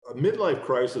a midlife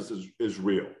crisis is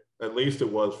real. At least it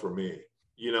was for me.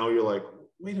 You know, you're like,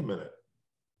 wait a minute.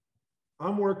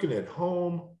 I'm working at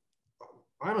home.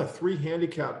 I'm a 3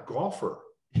 handicap golfer.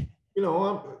 You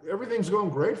know, everything's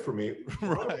going great for me.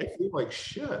 Why do I feel like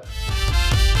shit?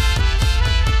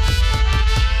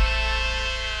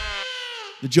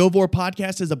 The Joe Vore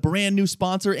Podcast is a brand new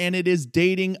sponsor, and it is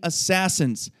Dating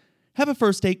Assassins. Have a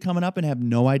first date coming up and have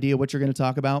no idea what you're going to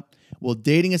talk about? Well,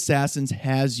 Dating Assassins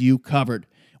has you covered.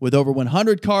 With over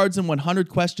 100 cards and 100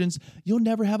 questions, you'll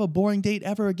never have a boring date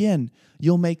ever again.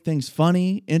 You'll make things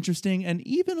funny, interesting, and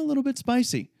even a little bit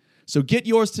spicy. So get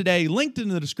yours today, linked in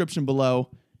the description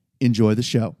below. Enjoy the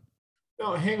show.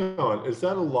 Now, hang on. Is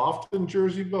that a Lofton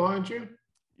jersey behind you?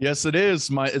 Yes, it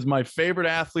is. Is my favorite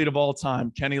athlete of all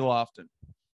time, Kenny Lofton.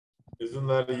 Isn't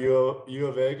that a U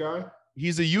of A guy?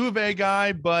 He's a U of A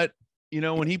guy, but you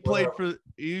know when he played for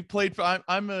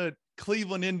I'm a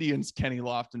Cleveland Indians Kenny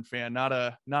Lofton fan, not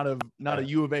a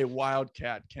U of A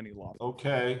Wildcat Kenny Lofton.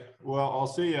 Okay. Well, I'll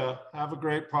see ya. Have a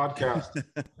great podcast.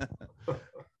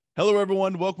 Hello,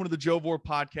 everyone. Welcome to the Joe Vore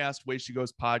Podcast, Way She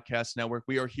Goes Podcast Network.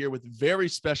 We are here with very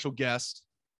special guest,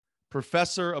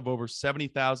 professor of over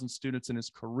 70,000 students in his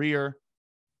career,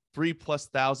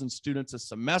 3,000+ students a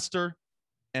semester,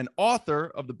 and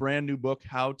author of the brand new book,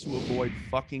 How to Avoid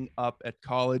Fucking Up at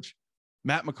College,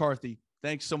 Matt McCarthy.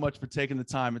 Thanks so much for taking the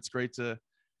time. It's great to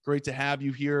have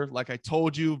you here. Like I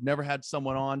told you, never had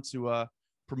someone on to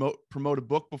promote a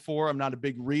book before. I'm not a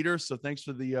big reader, so thanks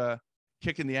for the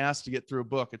kick in the ass to get through a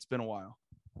book. It's been a while.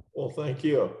 Well, thank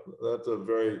you. That's a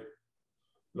very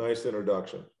nice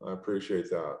introduction. I appreciate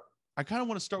that. I kind of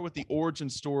want to start with the origin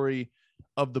story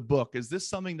of the book. Is this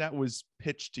something that was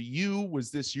pitched to you?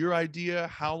 Was this your idea?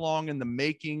 How long in the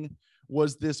making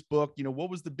was this book? You know,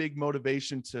 what was the big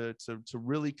motivation to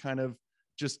really kind of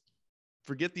just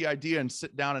forget the idea and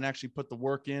sit down and actually put the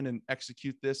work in and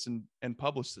execute this and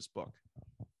publish this book?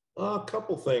 A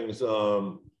couple things.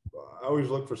 I always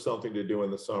look for something to do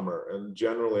in the summer, and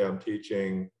generally I'm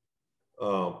teaching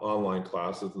online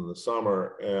classes in the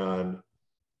summer, and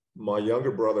my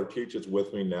younger brother teaches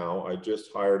with me now. I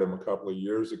just hired him a couple of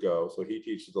years ago, so he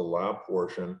teaches the lab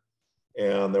portion,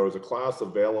 and there was a class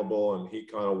available and he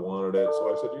kind of wanted it.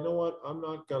 So I said, you know what, I'm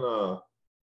not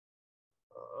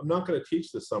gonna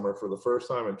teach this summer for the first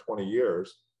time in 20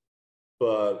 years,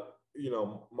 but you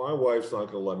know, my wife's not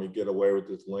going to let me get away with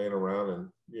just laying around and,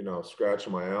 you know,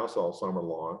 scratching my ass all summer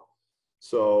long.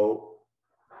 So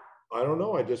I don't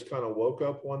know. I just kind of woke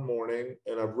up one morning,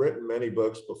 and I've written many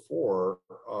books before,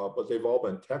 but they've all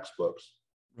been textbooks,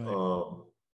 right.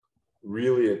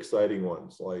 Really exciting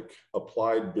ones like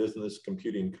Applied Business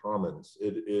Computing Commons.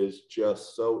 It is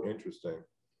just so interesting.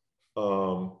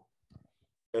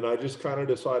 And I just kind of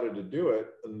decided to do it.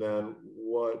 And then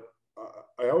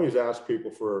I always ask people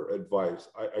for advice.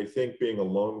 I think being a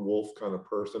lone wolf kind of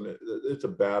person, it's a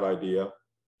bad idea.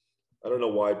 I don't know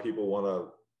why people want to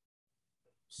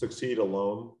succeed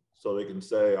alone so they can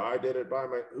say, I did it by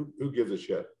who gives a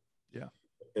shit? Yeah.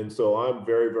 And so I'm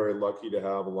very, very lucky to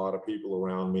have a lot of people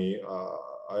around me.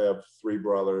 I have 3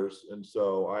 brothers. And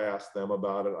so I asked them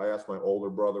about it. I asked my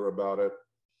older brother about it.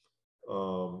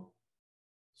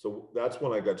 So that's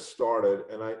when I got started.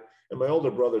 And my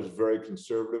older brother's a very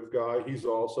conservative guy. He's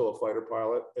also a fighter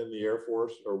pilot in the Air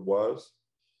Force, or was.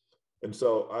 And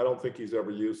so I don't think he's ever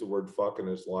used the word fuck in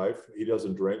his life. He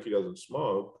doesn't drink, he doesn't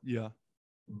smoke. Yeah.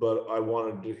 But I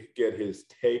wanted to get his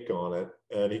take on it.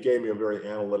 And he gave me a very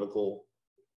analytical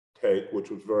take, which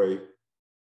was very,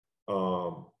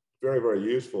 very, very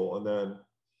useful. And then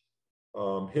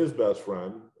his best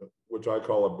friend, which I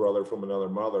call a brother from another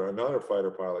mother, another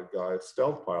fighter pilot guy,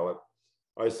 stealth pilot,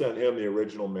 I sent him the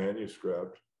original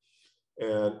manuscript.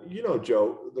 And, you know,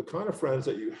 Joe, the kind of friends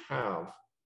that you have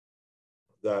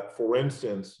that, for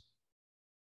instance,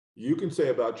 you can say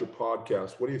about your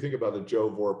podcast, what do you think about the Joe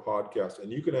Vore podcast? And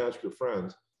you can ask your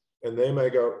friends, and they may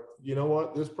go, you know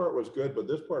what, this part was good, but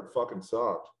this part fucking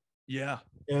sucked. Yeah.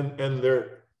 And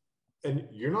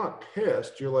you're not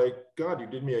pissed. You're like, God, you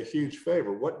did me a huge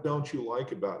favor. What don't you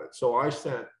like about it? So I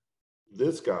sent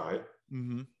this guy.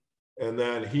 Mm-hmm. And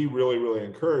then he really, really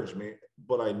encouraged me.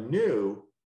 But I knew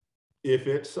if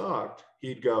it sucked,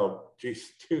 he'd go,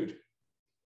 geez, dude,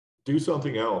 do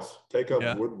something else. Take up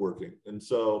woodworking. And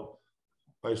so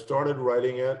I started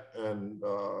writing it, and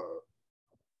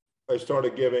I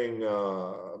started giving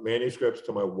manuscripts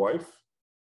to my wife.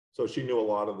 So she knew a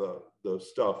lot of the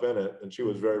stuff in it, and she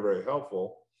was very, very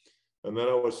helpful. And then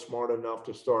I was smart enough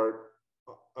to start.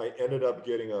 I ended up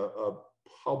getting a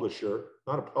publisher,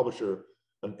 not a publisher,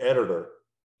 an editor,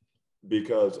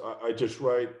 because I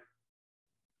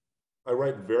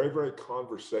write very, very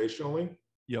conversationally.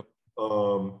 Yep.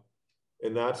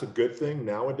 And that's a good thing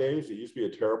nowadays. It used to be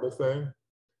a terrible thing.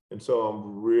 And so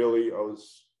I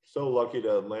was so lucky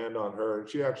to land on her. And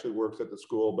she actually works at the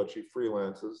school, but she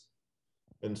freelances.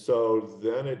 And so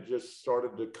then it just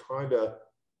started to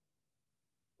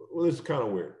this is kind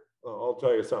of weird. I'll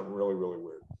tell you something really, really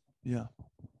weird. Yeah.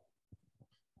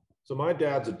 So my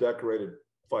dad's a decorated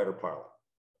fighter pilot,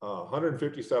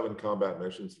 157 combat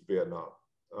missions in Vietnam,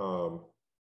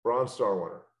 Bronze Star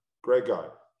winner, great guy.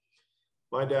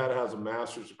 My dad has a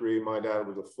master's degree. My dad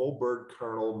was a full bird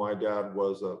colonel. My dad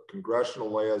was a congressional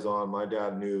liaison. My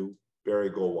dad knew Barry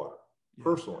Goldwater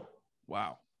personally.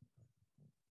 Wow.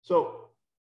 So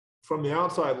from the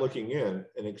outside looking in,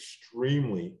 an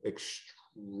extremely,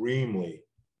 extremely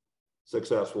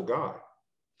successful guy.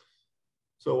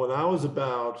 So when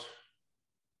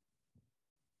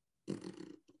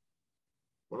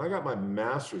I got my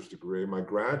master's degree, my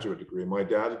graduate degree, my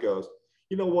dad goes,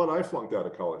 you know what? I flunked out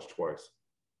of college twice.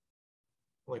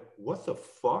 I'm like, what the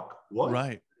fuck? What?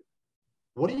 Right.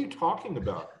 What are you talking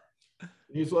about? And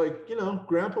he's like,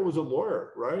 Grandpa was a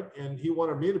lawyer, right? And he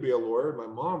wanted me to be a lawyer. My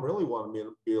mom really wanted me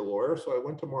to be a lawyer. So I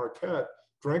went to Marquette,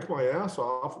 drank my ass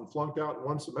off, and flunked out in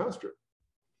one semester.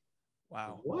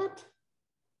 Wow. What?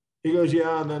 He goes,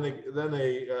 yeah. And then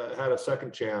they had a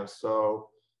second chance. So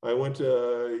I went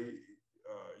to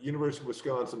University of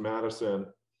Wisconsin-Madison,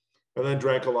 and then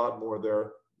drank a lot more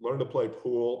there. Learned to play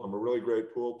pool. I'm a really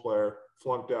great pool player.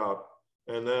 Flunked out.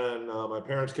 And then my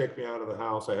parents kicked me out of the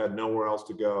house. I had nowhere else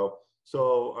to go.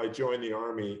 So I joined the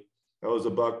Army. I was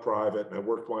a buck private, and I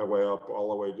worked my way up all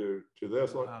the way to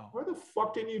this. Like, wow. Why the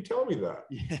fuck didn't you tell me that?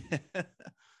 Yeah.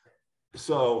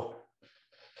 So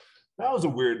that was a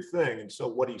weird thing. And so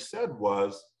what he said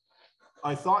was,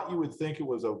 I thought you would think it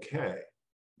was okay.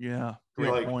 Yeah,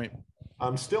 great point.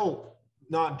 I'm still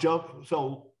not jumping.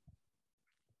 So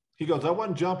he goes, I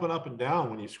wasn't jumping up and down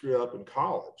when you screwed up in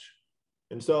college.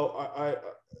 And so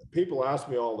people ask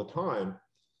me all the time,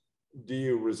 do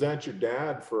you resent your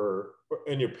dad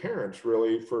and your parents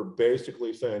really for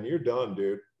basically saying, you're done,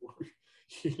 dude.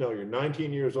 You're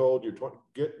 19 years old, you're 20,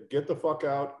 get the fuck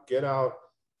out, get out.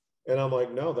 And I'm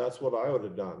like, no, that's what I would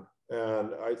have done.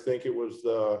 And I think it was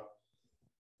a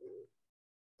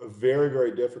very,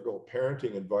 very difficult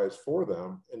parenting advice for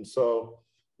them. And so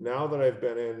now that I've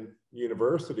been in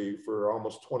university for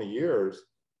almost 20 years,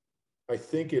 I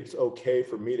think it's okay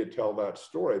for me to tell that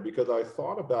story, because I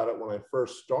thought about it when I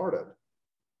first started,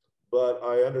 but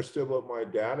I understood what my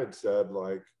dad had said,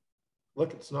 like,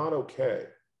 look, it's not okay.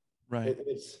 Right.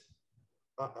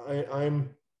 I'm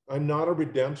not a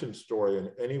redemption story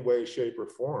in any way, shape, or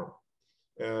form.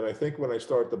 And I think when I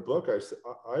start the book,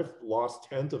 I've lost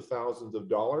tens of thousands of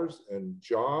dollars and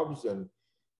jobs and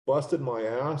busted my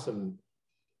ass and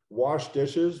washed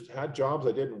dishes, had jobs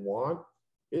I didn't want.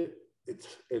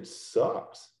 It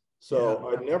sucks. So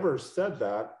yeah. I never said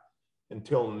that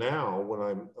until now when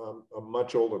I'm a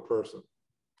much older person.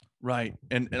 Right.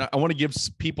 And I want to give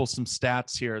people some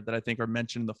stats here that I think are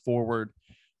mentioned in the forward,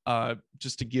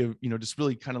 just to give, just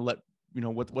really kind of let,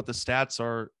 what the stats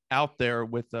are out there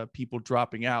with people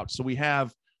dropping out. So we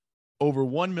have over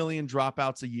 1 million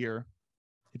dropouts a year.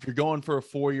 If you're going for a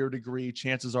 4-year degree,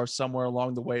 chances are somewhere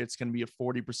along the way, it's going to be a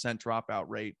 40% dropout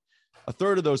rate. A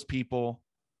third of those people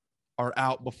are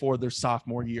out before their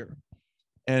sophomore year.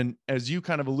 And as you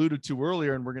kind of alluded to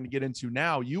earlier, and we're going to get into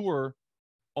now, you were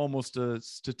almost a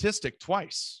statistic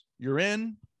twice. You're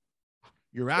in,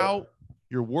 you're out,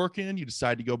 you're working, you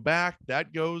decide to go back.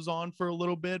 That goes on for a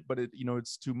little bit, but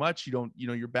it's too much. You don't,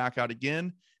 you're back out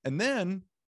again. And then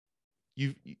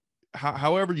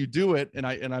however you do it. And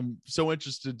I'm so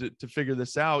interested to figure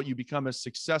this out. You become a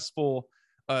successful,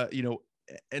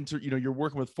 you're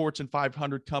working with Fortune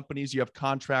 500 companies. You have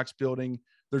contracts building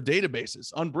their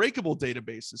databases, unbreakable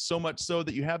databases, so much so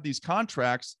that you have these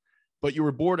contracts, but you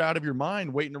were bored out of your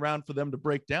mind waiting around for them to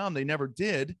break down. They never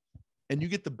did. And you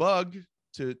get the bug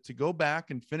to go back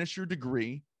and finish your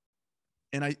degree.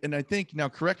 And I think, now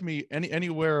correct me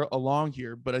anywhere along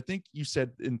here, but I think you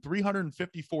said in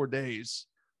 354 days,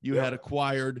 you had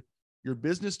acquired your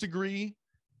business degree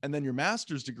and then your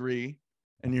master's degree.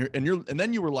 And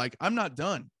then you were like, I'm not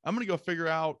done. I'm going to go figure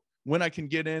out when I can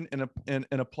get in and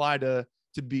apply to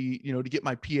be, to get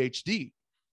my PhD.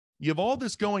 You have all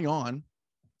this going on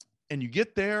and you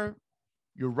get there,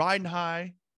 you're riding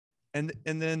high. And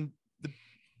then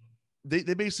they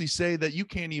basically say that you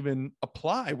can't even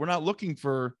apply. We're not looking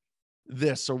for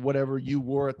this or whatever you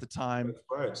were at the time. That's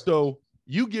right. So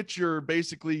you get your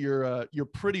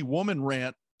pretty woman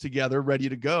rant together, ready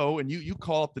to go. And you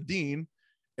call up the dean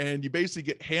and you basically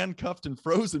get handcuffed and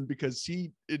frozen because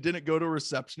it didn't go to a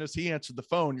receptionist. He answered the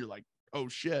phone. You're like, oh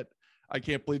shit, I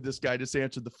can't believe this guy just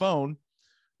answered the phone.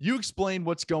 You explained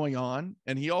what's going on,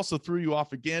 and he also threw you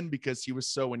off again because he was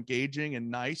so engaging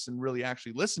and nice and really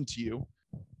actually listened to you.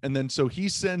 And then so he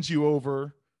sends you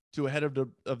over to a head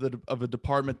of a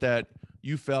department that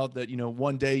you felt that, you know,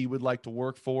 one day you would like to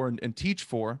work for and teach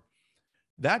for.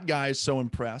 That guy is so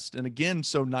impressed and again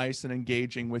so nice and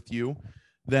engaging with you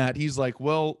that he's like,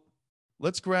 well,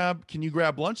 can you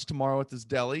grab lunch tomorrow at this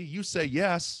deli? You say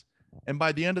yes. And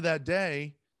by the end of that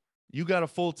day, you got a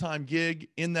full-time gig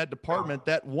in that department.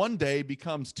 That one day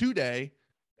becomes 2 day,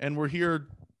 and we're here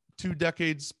 2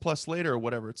 decades plus later or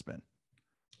whatever it's been.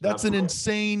 That's an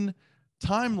insane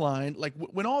timeline. Like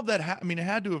when all of that, it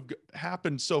had to have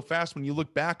happened so fast when you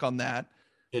look back on that.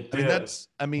 It did.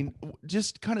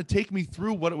 Just kind of take me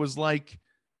through what it was like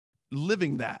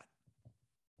living that.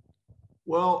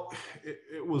 Well,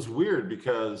 it was weird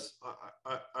because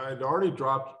I'd already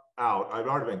dropped out. I'd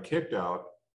already been kicked out.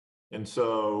 And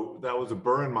so that was a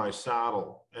burr in my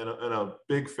saddle and a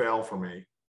big fail for me,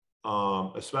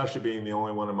 especially being the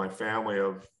only one in my family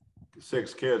of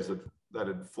 6 kids that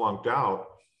had flunked out.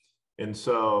 And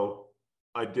so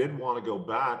I did want to go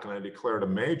back and I declared a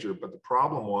major, but the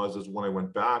problem is when I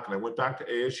went back to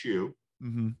ASU,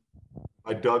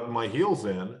 I dug my heels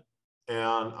in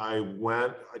and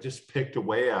I just picked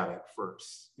away at it for,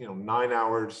 9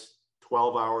 hours,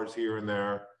 12 hours here and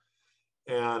there.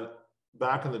 And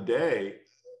back in the day,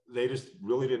 they just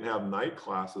really didn't have night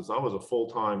classes. I was a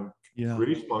full-time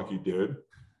grease monkey dude.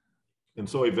 And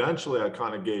so eventually I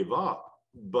kind of gave up.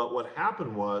 But what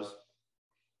happened was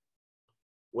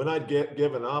when I'd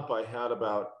given up, I had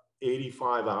about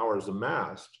 85 hours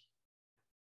amassed.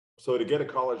 So to get a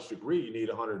college degree, you need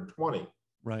 120.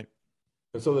 Right.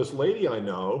 And so this lady I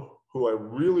know who I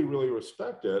really, really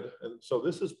respected, and so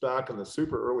this is back in the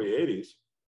super early 80s,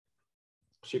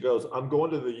 she goes, I'm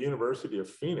going to the University of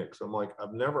Phoenix. I'm like,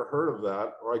 I've never heard of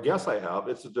that. Or I guess I have.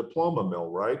 It's a diploma mill,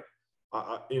 right?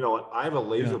 I have a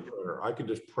laser printer. I can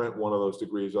just print one of those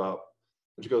degrees up.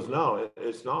 And she goes, no,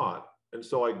 it's not. And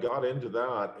so I got into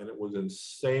that and it was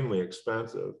insanely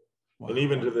expensive. Wow. And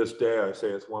even to this day, I say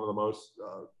it's one of the most,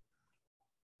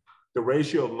 the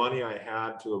ratio of money I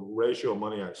had to the ratio of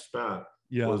money I spent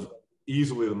was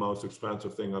easily the most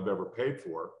expensive thing I've ever paid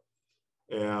for.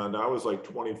 And I was like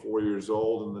 24 years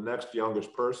old and the next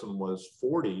youngest person was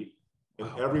 40 and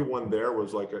everyone there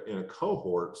was like in a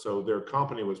cohort. So their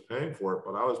company was paying for it,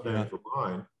 but I was paying for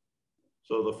mine.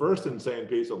 So the first insane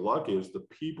piece of luck is the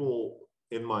people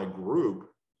in my group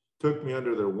took me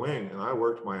under their wing and I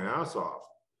worked my ass off.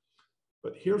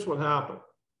 But here's what happened.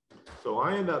 So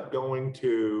I end up going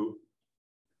to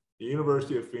the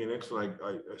University of Phoenix and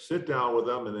I sit down with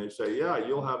them and they say, yeah,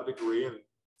 you'll have a degree in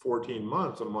 14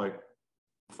 months. I'm like,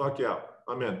 fuck yeah,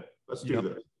 I'm in. Let's do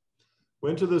this.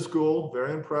 Went to the school,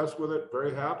 very impressed with it,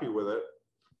 very happy with it.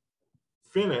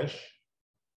 Finish,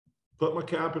 put my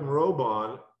cap and robe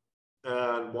on,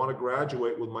 and want to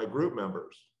graduate with my group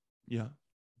members. Yeah.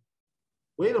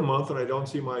 Wait a month and I don't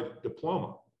see my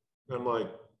diploma. And I'm like,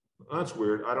 that's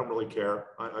weird. I don't really care.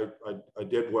 I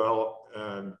did well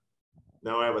and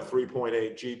now I have a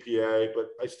 3.8 GPA, but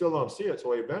I still don't see it.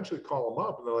 So I eventually call them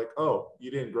up and they're like, oh,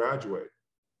 you didn't graduate.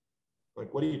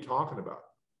 Like, what are you talking about?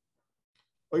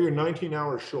 Oh, you're 19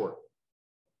 hours short.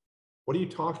 What are you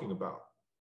talking about?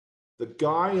 The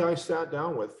guy I sat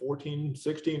down with 14,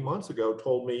 16 months ago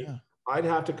told me I'd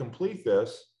have to complete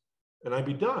this and I'd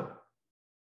be done.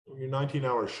 You're 19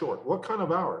 hours short. What kind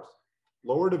of hours?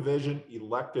 Lower division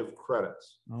elective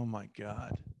credits. Oh my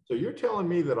God. So you're telling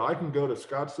me that I can go to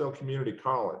Scottsdale Community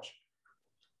College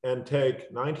and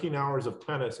take 19 hours of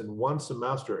tennis in one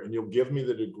semester and you'll give me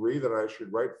the degree that I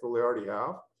should rightfully already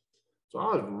have? So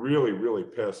I was really, really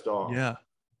pissed off. Yeah.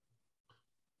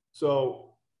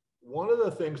 So one of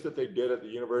the things that they did at the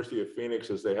University of Phoenix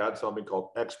is they had something called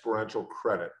experiential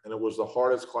credit. And it was the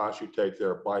hardest class you take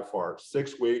there by far.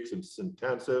 6 weeks, it's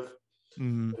intensive.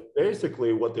 Mm-hmm.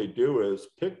 Basically what they do is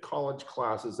pick college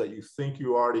classes that you think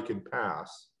you already can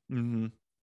pass and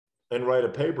write a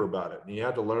paper about it. And you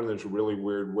have to learn this really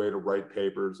weird way to write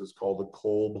papers. It's called the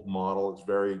Kolb model. It's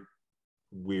very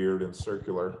weird and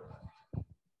circular.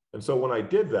 And so when I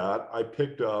did that,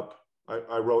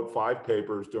 I wrote 5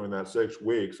 papers during that 6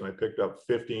 weeks and I picked up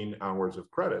 15 hours of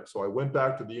credit. So I went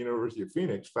back to the University of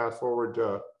Phoenix, fast forward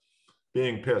to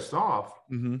being pissed off.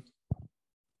 Mm-hmm.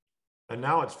 And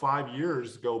now it's 5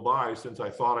 years go by since I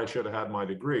thought I should have had my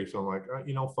degree. So I'm like,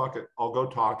 fuck it. I'll go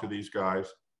talk to these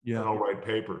guys and I'll write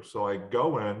papers. So I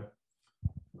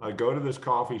go to this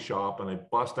coffee shop and I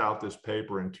bust out this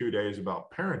paper in 2 days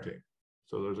about parenting.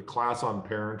 So there's a class on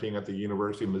parenting at the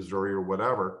University of Missouri or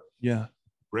whatever. Yeah.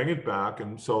 Bring it back.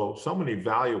 And so someone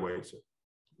evaluates it.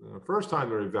 The first time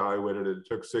they evaluated it, it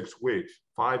took 6 weeks.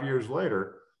 5 years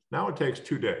later, now it takes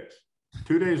 2 days.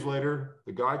 2 days later,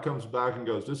 the guy comes back and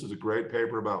goes, this is a great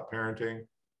paper about parenting.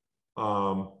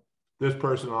 This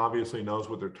person obviously knows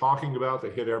what they're talking about.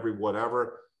 They hit every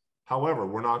whatever. However,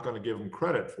 we're not going to give them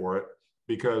credit for it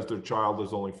because their child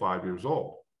is only 5 years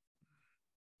old.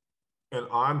 And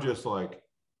I'm just like,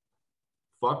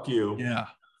 fuck you. Yeah.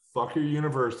 Fuck your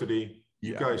university.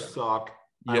 You guys suck.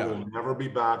 I will never be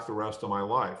back the rest of my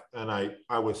life. And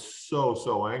I was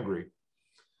so angry.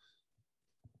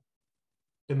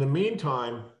 In the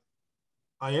meantime,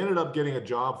 I ended up getting a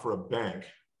job for a bank.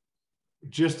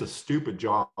 Just a stupid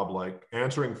job, like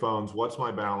answering phones, what's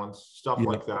my balance, stuff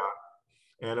like that.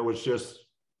 And it was just,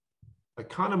 I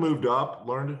kind of moved up,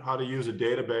 learned how to use a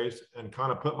database, and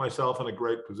kind of put myself in a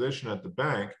great position at the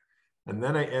bank. And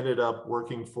then I ended up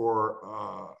working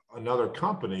for another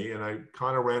company, and I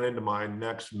kind of ran into my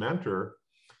next mentor,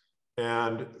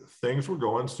 and things were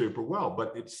going super well,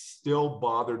 but it still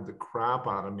bothered the crap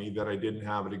out of me that I didn't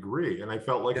have a degree. And I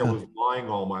felt like I was lying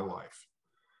all my life.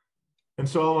 And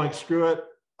so I'm like, screw it.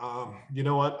 You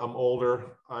know what? I'm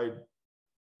older. I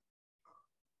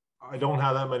don't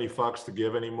have that many fucks to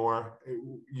give anymore.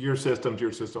 Your system's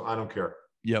your system. I don't care.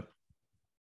 Yep.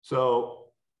 So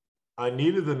I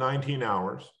needed the 19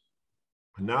 hours.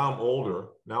 Now I'm older.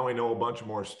 Now I know a bunch of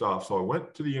more stuff. So I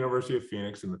went to the University of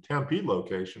Phoenix in the Tempe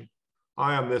location.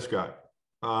 Hi, I'm this guy.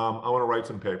 I want to write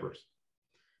some papers.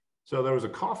 So there was a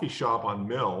coffee shop on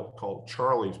Mill called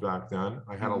Charlie's back then.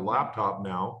 I had a laptop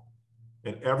now.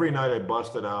 And every night I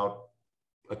busted out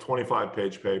a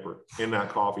 25-page paper in that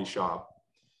coffee shop.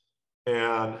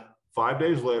 And 5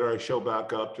 days later, I show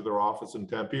back up to their office in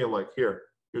Tempe and like,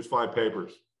 here's 5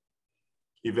 papers.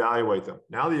 Evaluate them.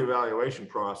 Now the evaluation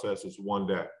process is 1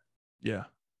 day. Yeah.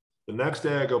 The next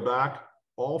day I go back,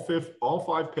 all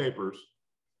 5 papers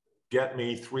get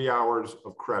me 3 hours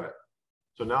of credit.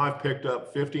 So now I've picked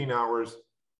up 15 hours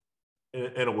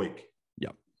in a week.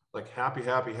 Yeah. Like happy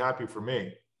for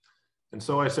me. And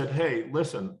so I said, hey,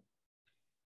 listen,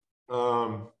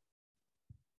 I'm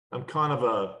kind of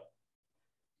a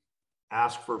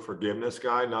ask for forgiveness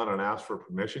guy, not an ask for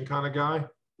permission kind of guy.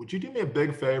 Would you do me a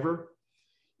big favor?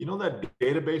 You know that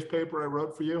database paper I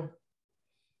wrote for you?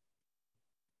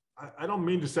 I don't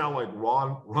mean to sound like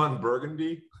Ron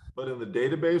Burgundy, but in the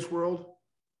database world,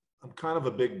 I'm kind of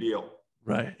a big deal.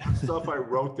 Right. That stuff I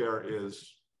wrote there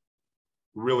is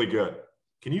really good.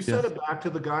 Can you send it back to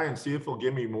the guy and see if he'll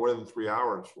give me more than 3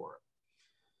 hours for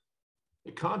it?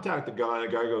 I contact the guy, and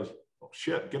the guy goes, oh,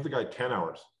 shit, give the guy 10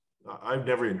 hours. I've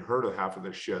never even heard of half of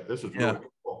this shit. This is really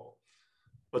cool.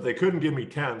 But they couldn't give me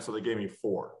 10, so they gave me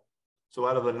 4. So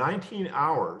out of the 19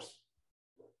 hours,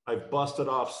 I've busted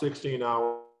off 16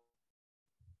 hours.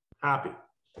 Happy.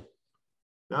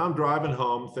 Now I'm driving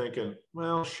home thinking,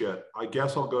 well, shit, I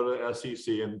guess I'll go to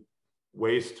SEC and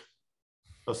waste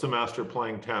a semester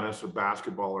playing tennis or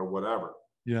basketball or whatever.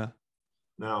 Yeah.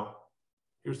 Now,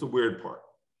 here's the weird part.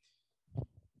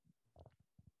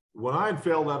 When I had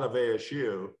failed out of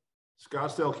ASU,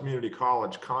 Scottsdale Community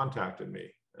College contacted me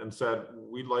and said,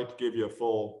 we'd like to give you a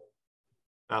full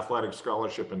athletic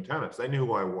scholarship in tennis. They knew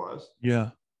who I was. Yeah.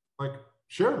 Like,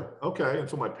 sure, okay. And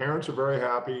so my parents are very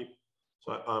happy.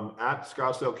 So I'm at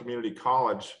Scottsdale Community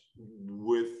College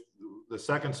with the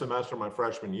second semester of my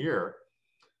freshman year.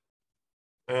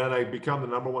 And I become the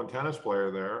 #1 tennis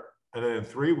player there. And then in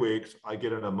 3 weeks, I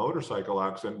get in a motorcycle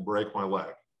accident and break my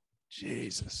leg.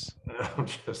 Jesus. And I'm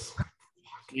just like,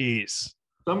 jeez.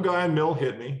 Some guy in Mill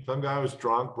hit me. Some guy was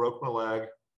drunk, broke my leg.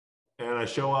 And I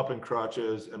show up in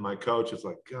crutches. And my coach is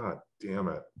like, God damn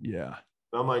it. Yeah.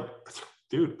 And I'm like,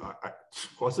 dude, it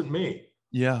wasn't me.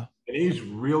 Yeah. And he's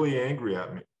really angry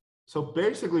at me. So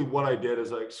basically what I did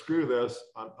is like, screw this.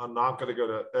 I'm not going to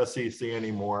go to SEC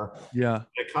anymore. Yeah.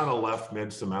 I kind of left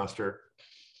mid-semester.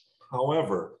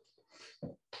 However,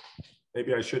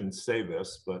 maybe I shouldn't say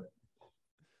this, but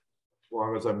as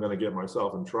long as I'm going to get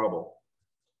myself in trouble.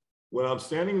 When I'm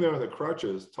standing there in the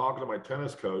crutches talking to my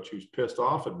tennis coach who's pissed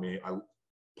off at me, I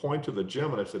point to the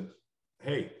gym and I said,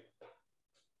 hey,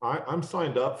 I'm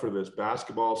signed up for this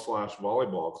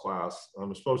basketball/volleyball class.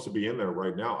 I'm supposed to be in there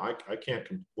right now. I can't,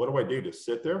 what do I do? Just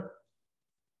sit there?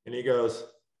 And he goes,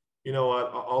 you know what?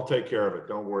 I'll take care of it.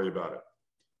 Don't worry about it.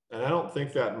 And I don't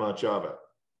think that much of it.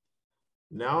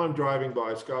 Now I'm driving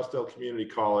by Scottsdale Community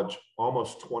College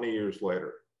almost 20 years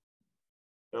later.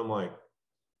 And I'm like,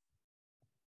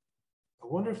 I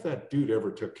wonder if that dude ever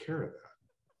took care of that.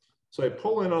 So I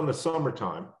pull in on the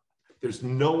summertime. There's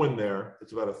no one there.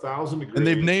 It's about 1,000 degrees. And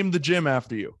they've named the gym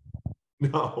after you.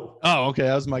 No. Oh, okay.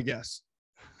 That was my guess.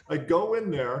 I go in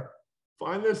there,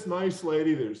 find this nice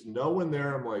lady. There's no one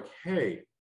there. I'm like, hey,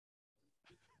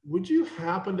 would you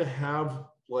happen to have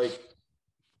like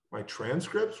my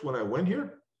transcripts when I went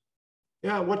here?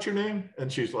 Yeah, what's your name?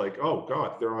 And she's like, oh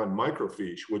God, they're on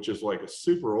microfiche, which is like a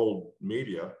super old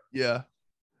media. Yeah.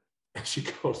 And she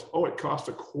goes, oh, it costs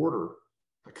 $0.25.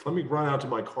 Like, let me run out to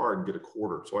my car and get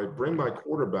 $0.25. So I bring my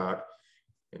quarter back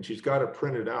and she's got it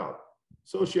printed out.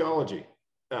 Sociology,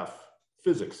 F.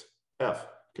 Physics, F.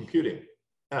 Computing,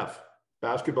 F.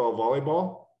 Basketball,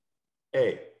 volleyball,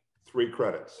 A. 3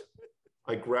 credits.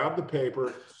 I grab the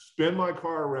paper, spin my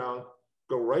car around,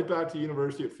 go right back to the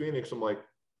University of Phoenix. I'm like,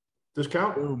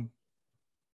 discount? Boom.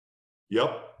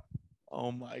 Yep.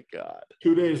 Oh my God.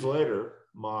 2 days later,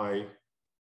 my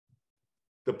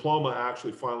diploma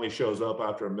actually finally shows up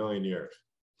after 1,000,000 years.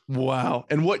 Wow.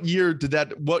 And what year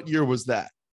was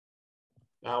that?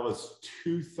 That was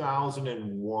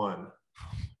 2001.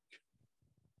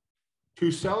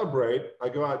 To celebrate, I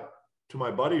go out to my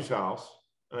buddy's house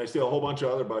and I see a whole bunch of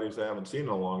other buddies I haven't seen in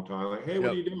a long time. Like, hey,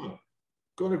 what are you doing?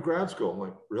 Going to grad school. I'm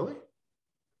like, really?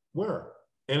 Where?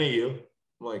 NAU. I'm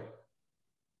like,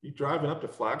 you driving up to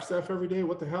Flagstaff every day?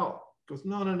 What the hell? He goes,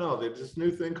 no. There's this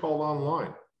new thing called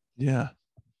online. Yeah.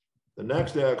 The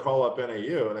next day I call up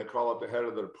NAU and I call up the head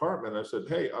of the department. I said,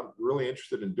 hey, I'm really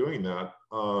interested in doing that.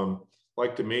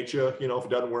 Like to meet you. You know, if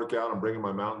it doesn't work out, I'm bringing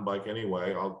my mountain bike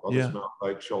anyway. I'll just mountain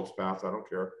bike Schultz Path. I don't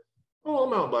care. Oh, I'll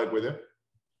mountain bike with you.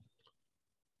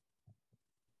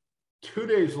 2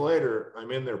 days later,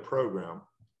 I'm in their program.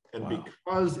 And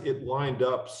because it lined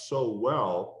up so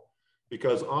well,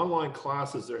 because online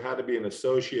classes, there had to be an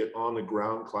associate on the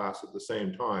ground class at the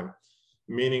same time,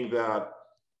 meaning that,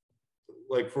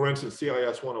 like, for instance,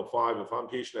 CIS 105, if I'm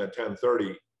teaching at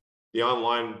 10:30, the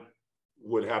online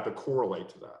would have to correlate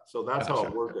to that. So that's how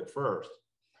it worked at first.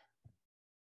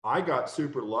 I got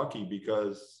super lucky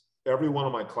because every one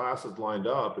of my classes lined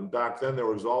up. And back then there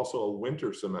was also a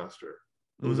winter semester.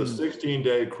 It was a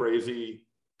 16-day crazy.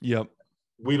 Yep.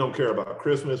 We don't care about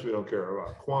Christmas. We don't care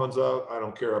about Kwanzaa. I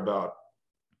don't care about,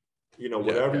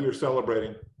 whatever you're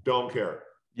celebrating, don't care.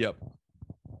 Yep.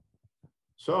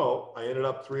 So I ended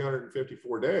up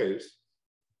 354 days.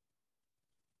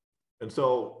 And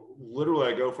so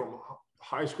literally I go from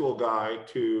high school guy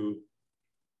to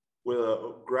with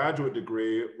a graduate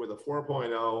degree with a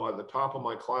 4.0 at the top of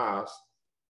my class.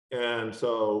 And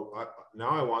so now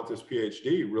I want this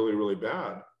PhD really, really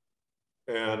bad.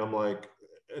 And I'm like,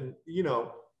 and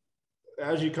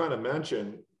as you kind of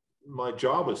mentioned, my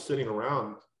job was sitting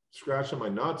around scratching my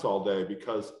nuts all day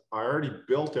because I already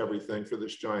built everything for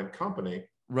this giant company.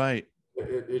 Right.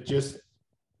 It just,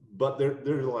 but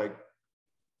they're like,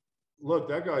 look,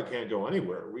 that guy can't go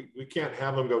anywhere. We can't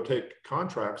have him go take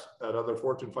contracts at other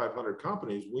Fortune 500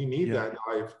 companies. We need that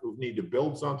guy who need to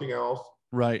build something else.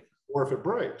 Right. Or if it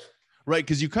breaks. Right.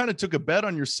 Because you kind of took a bet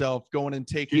on yourself going and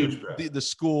taking the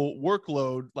school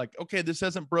workload. Like, okay, this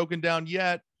hasn't broken down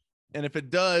yet. And if it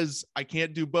does, I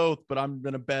can't do both, but I'm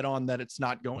going to bet on that it's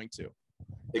not going to.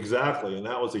 Exactly. And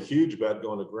that was a huge bet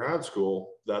going to grad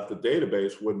school that the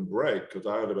database wouldn't break because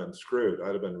I would have been screwed.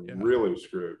 I'd have been really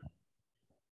screwed.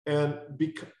 And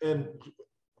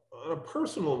on a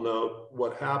personal note,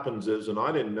 what happens is, and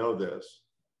I didn't know this,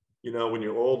 when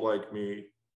you're old like me,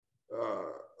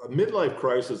 a midlife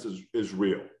crisis is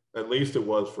real. At least it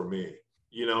was for me.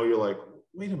 You're like,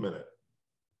 wait a minute.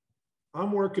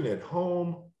 I'm working at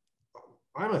home.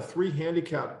 I'm a 3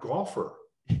 handicap golfer.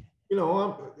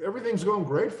 Everything's going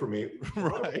great for me.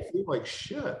 Right. I feel like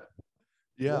shit.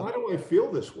 Yeah. Why do I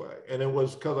feel this way? And it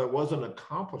was because I wasn't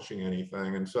accomplishing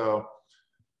anything. And so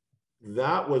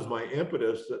that was my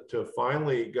impetus to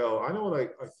finally go, I know what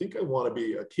I think I want to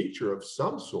be a teacher of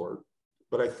some sort,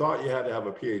 but I thought you had to have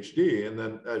a PhD. And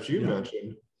then, as you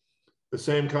mentioned, the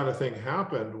same kind of thing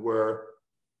happened where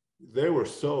they were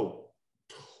so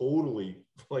totally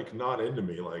like not into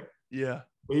me. Like,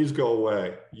 please go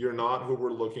away. You're not who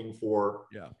we're looking for.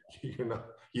 Yeah.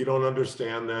 You don't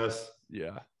understand this.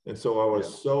 Yeah. And so I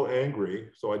was so angry.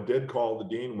 So I did call the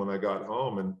dean when I got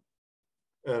home, and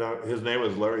his name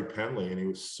was Larry Penley, and he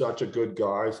was such a good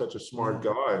guy, such a smart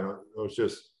guy.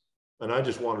 And I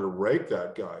just wanted to rake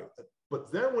that guy.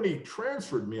 But then when he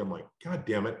transferred me, I'm like, God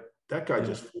damn it, that guy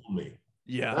just fooled me.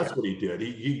 Yeah. That's what he did.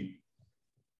 He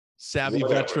savvy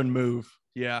veteran move.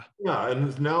 Yeah. Yeah.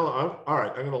 And now all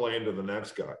right, I'm going to lay into the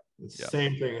next guy. The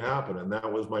same thing happened. And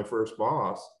that was my first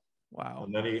boss. Wow.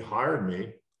 And then he hired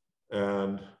me.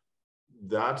 And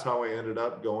that's how I ended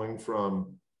up going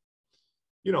from,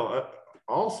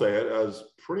 I'll say it as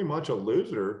pretty much a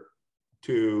loser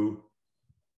to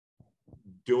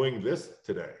doing this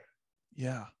today.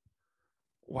 Yeah.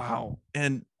 Wow.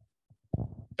 And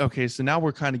okay, so now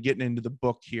we're kind of getting into the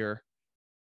book here.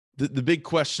 The big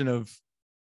question of,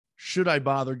 should I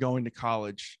bother going to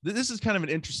college? This is kind of an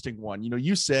interesting one.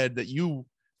 You said that you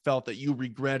felt that you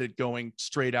regretted going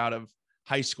straight out of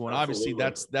high school. And Absolutely.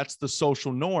 obviously that's the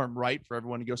social norm, right? For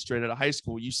everyone to go straight out of high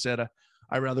school. You said,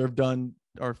 I'd rather have done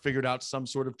or figured out some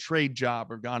sort of trade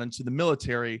job or gone into the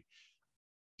military.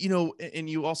 And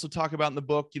you also talk about in the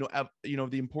book, the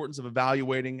importance of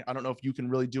evaluating. I don't know if you can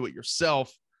really do it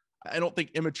yourself. I don't think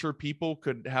immature people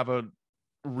could have a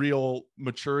real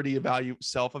maturity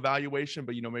self-evaluation,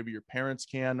 but maybe your parents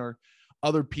can or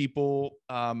other people.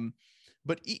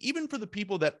 But even for the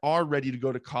people that are ready to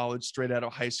go to college straight out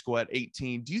of high school at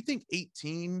 18, do you think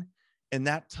 18 and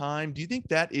that time, do you think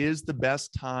that is the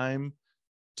best time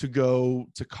to go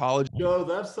to college? Joe,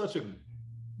 that's such a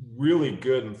really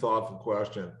good and thoughtful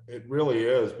question. It really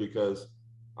is, because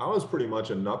I was pretty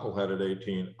much a knucklehead at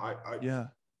 18.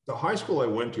 The high school I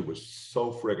went to was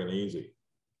so friggin' easy.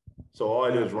 So all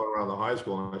I did is run around the high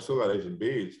school, and I still got A's and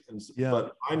B's.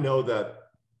 But I know that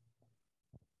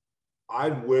I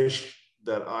wish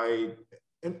that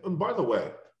and by the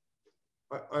way,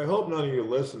 I hope none of your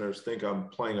listeners think I'm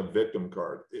playing a victim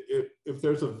card. If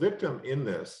there's a victim in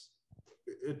this,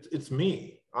 it's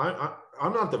me.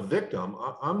 I'm not the victim.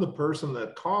 I'm the person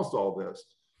that caused all this.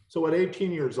 So at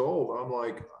 18 years old, I'm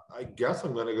like, I guess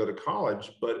I'm going to go to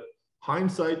college, but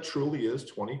hindsight truly is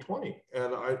 2020.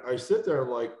 And I sit there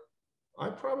like, I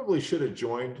probably should have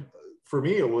joined. For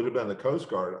me, it would have been the Coast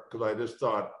Guard, because I just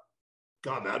thought,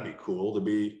 God, that'd be cool to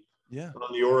be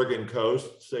on the Oregon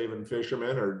coast saving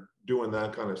fishermen or doing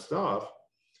that kind of stuff.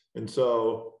 And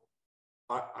so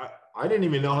I didn't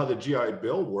even know how the GI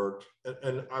Bill worked.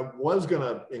 And I was going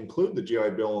to include the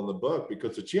GI Bill in the book,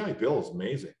 because the GI Bill is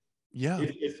amazing. Yeah.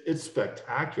 It's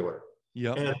spectacular.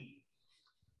 Yeah. And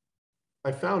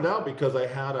I found out because I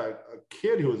had a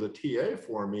kid who was a TA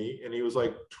for me, and he was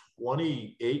like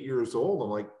 28 years old. I'm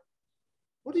like,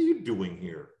 what are you doing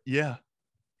here? Yeah.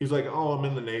 He's like, oh, I'm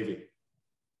in the Navy.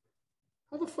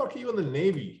 How the fuck are you in the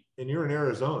Navy and you're in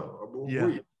Arizona? Yeah.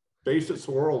 Were you based at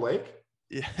Sorrel Lake?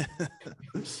 Yeah.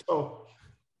 So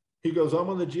he goes, I'm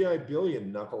on the GI Bill, you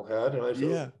knucklehead. And I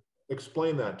said,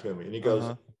 explain that to me. And he goes,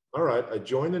 all right, I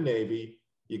joined the Navy.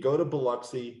 You go to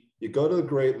Biloxi, you go to the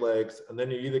Great Lakes, and then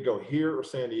you either go here or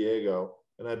San Diego.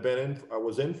 And I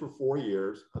was in for 4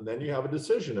 years, and then you have a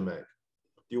decision to make.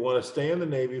 Do you want to stay in the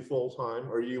Navy full time,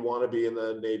 or do you want to be in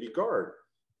the Navy Guard?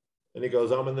 And he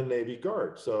goes, I'm in the Navy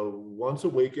Guard. So once a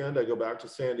weekend, I go back to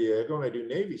San Diego and I do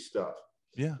Navy stuff.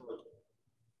 Yeah.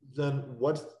 Then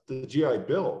what's the GI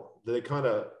Bill? Do they kind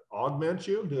of augment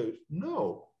you?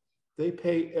 No, they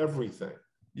pay everything.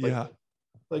 Yeah.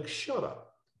 Like, shut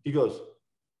up. He goes,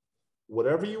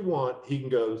 whatever you want. He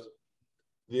goes,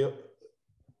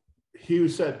 he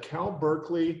said, Cal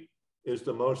Berkeley is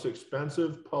the most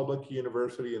expensive public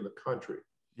university in the country.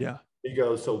 Yeah. He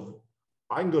goes, so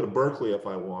I can go to Berkeley if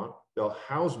I want. They'll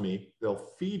house me. They'll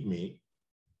feed me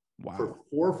for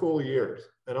 4 full years.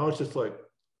 And I was just like,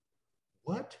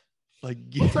 what? Like,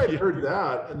 once I heard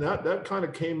that, and that kind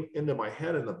of came into my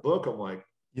head in the book, I'm like,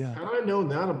 had I known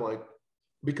that, I'm like,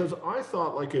 because I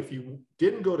thought, like, if you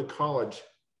didn't go to college,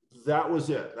 that was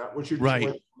it. That was your choice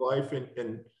in life,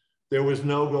 and there was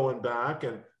no going back.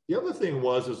 And the other thing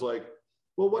is like,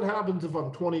 well, what happens if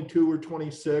I'm 22 or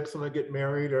 26 and I get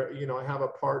married, or, I have a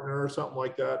partner or something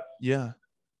like that? Yeah.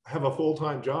 I have a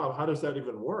full-time job. How does that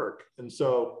even work? And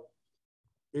so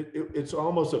it's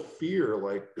almost a fear,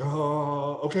 like,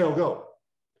 oh, okay, I'll go.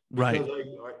 Because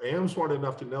I am smart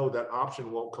enough to know that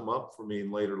option won't come up for me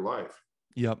in later life.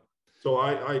 Yep. So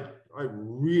I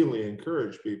really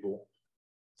encourage people,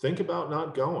 think about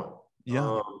not going.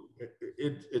 Yeah.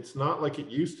 It's not like it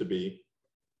used to be.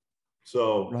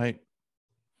 So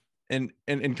and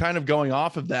kind of going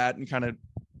off of that and kind of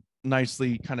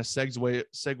nicely kind of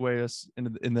segue us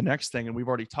in the next thing, and we've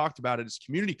already talked about it, is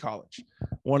community college.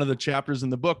 One of the chapters in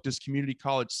the book, does community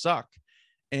college suck?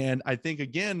 And I think,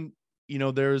 again,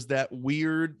 there's that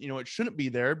weird, it shouldn't be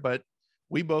there, but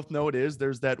we both know it is.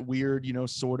 There's that weird,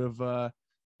 sort of,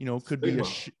 could stigma. Be a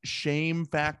shame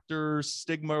factor,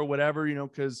 stigma or whatever,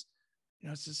 because,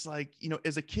 it's just like,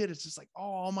 as a kid, it's just like, oh,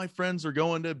 all my friends are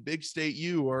going to Big State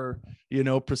U or,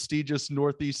 prestigious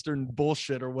Northeastern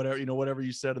bullshit or whatever, whatever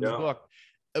you said in the book.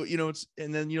 It's,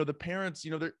 and then, the parents,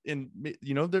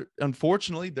 they're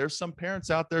unfortunately, there's some parents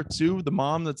out there too. The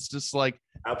mom that's just like,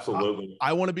 absolutely,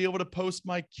 I want to be able to post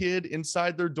my kid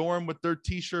inside their dorm with their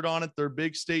t-shirt on at their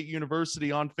Big State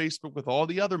University on Facebook with all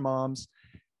the other moms.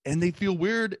 And they feel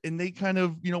weird and they kind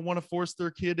of, want to force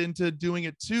their kid into doing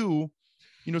it too.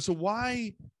 So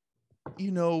why,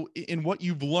 in what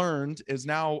you've learned as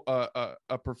now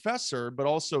a professor, but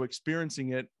also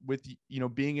experiencing it with,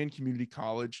 being in community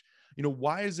college,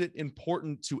 why is it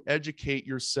important to educate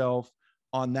yourself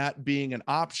on that being an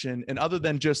option? And other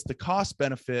than just the cost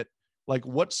benefit, like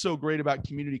what's so great about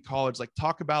community college? Like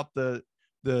talk about the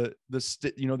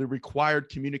required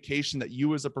communication that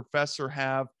you as a professor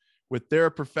have with their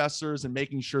professors and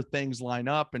making sure things line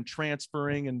up and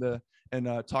transferring and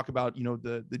talk about,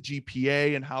 the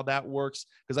GPA and how that works.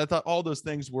 Cause I thought all those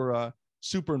things were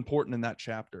super important in that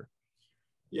chapter.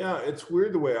 Yeah. It's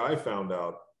weird the way I found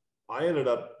out. I ended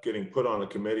up getting put on a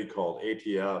committee called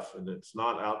ATF, and it's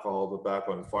not alcohol,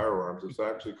 tobacco, and firearms. It's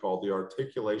actually called the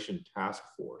Articulation Task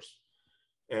Force.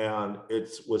 And it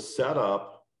was set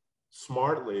up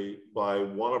smartly by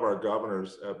one of our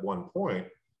governors at one point.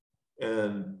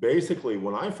 And basically,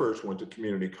 when I first went to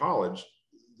community college,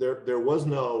 there was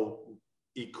no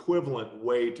equivalent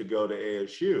way to go to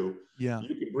ASU. Yeah.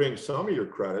 You could bring some of your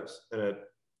credits, and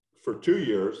for 2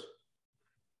 years,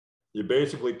 you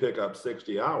basically pick up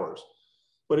 60 hours.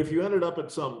 But if you ended up at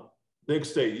some big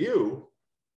state U,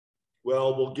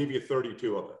 well, we'll give you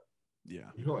 32 of it. Yeah.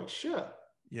 You're like, shit.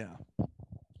 Yeah.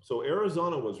 So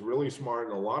Arizona was really smart,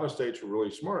 and a lot of states were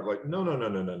really smart. Like, no.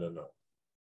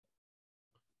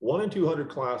 1 in 200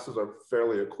 classes are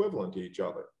fairly equivalent to each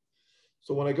other.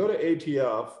 So when I go to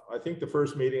ATF, I think the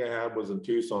first meeting I had was in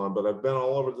Tucson, but I've been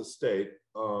all over the state.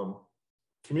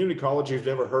 Community college you've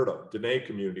never heard of, Dene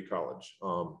Community College,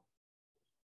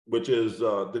 which is,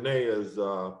 Dene is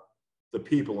the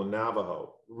people in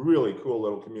Navajo. Really cool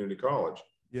little community college.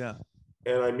 Yeah.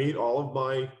 And I meet all of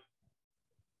my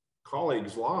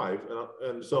colleagues live.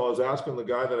 And so I was asking the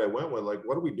guy that I went with, like,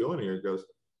 what are we doing here? He goes,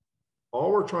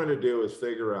 all we're trying to do is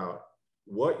figure out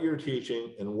what you're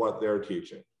teaching and what they're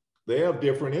teaching. They have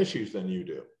different issues than you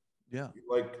do. Yeah.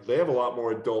 Like they have a lot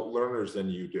more adult learners than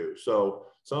you do. So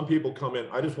some people come in,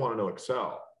 I just want to know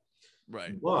Excel.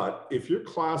 Right. But if your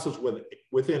class is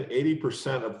within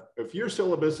 80% if your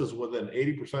syllabus is within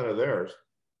 80% of theirs,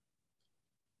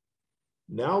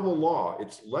 now the law,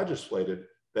 it's legislated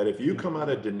that if you come out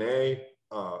of Dene,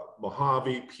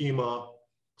 Mojave, Pima,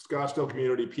 Scottsdale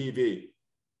Community, PV,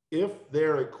 if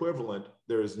they're equivalent,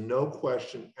 there is no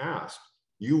question asked.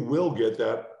 You will get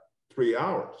that 3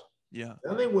 hours. Yeah.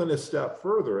 Then they went a step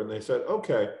further and they said,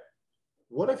 okay,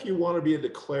 what if you want to be a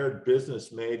declared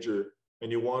business major and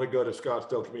you want to go to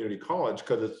Scottsdale Community College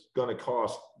because it's going to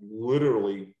cost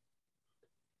literally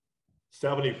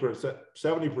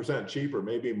 70% cheaper,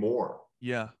 maybe more.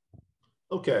 Yeah.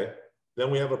 Okay,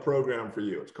 then we have a program for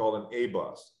you. It's called an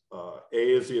A-bus. A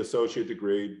is the associate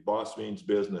degree, bus means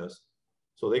business.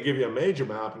 So they give you a major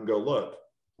map and go, look,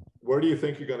 where do you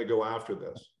think you're going to go after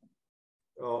this?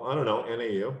 Oh, I don't know,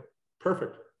 NAU.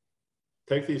 Perfect.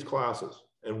 Take these classes.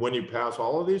 And when you pass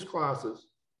all of these classes,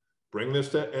 bring this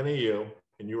to NAU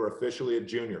and you are officially a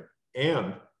junior.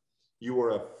 And you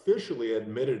are officially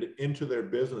admitted into their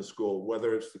business school,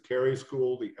 whether it's the Carey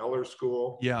School, the Eller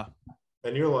School. Yeah.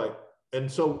 And you're like, and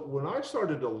so when I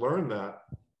started to learn that,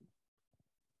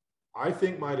 I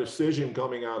think my decision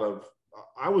coming out of,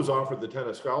 I was offered the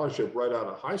tennis scholarship right out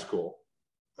of high school.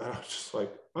 And I was just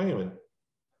like,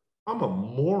 I'm a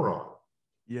moron.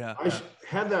 Yeah.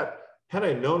 Had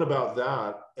I known about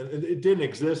that, and it didn't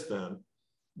exist then,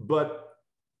 but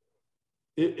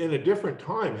in a different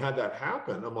time, had that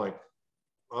happened, I'm like,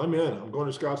 I'm in. I'm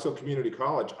going to Scottsdale Community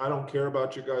College. I don't care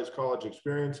about your guys' college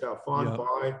experience. Have fun.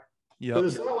 Bye. Yeah. But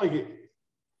it's not like it.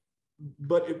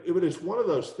 But it's one of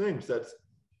those things that's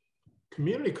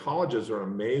community colleges are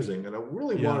amazing, and I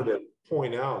really wanted to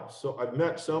point out. So I've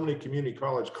met so many community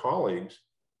college colleagues.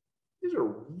 These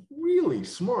are really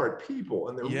smart people,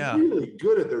 and they're really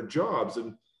good at their jobs.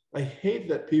 And I hate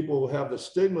that people have the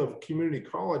stigma of community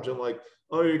college and like,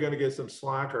 oh, you're going to get some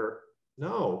slacker.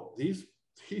 No, these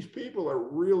people are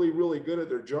really, really good at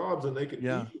their jobs, and they can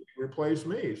easily replace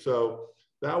me. So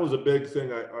that was a big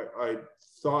thing I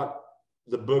thought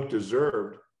the book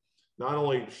deserved. Not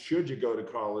only should you go to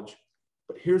college,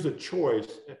 but here's a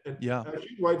choice. And as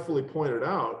you rightfully pointed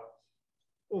out,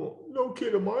 well, no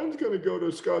kid of mine's going to go to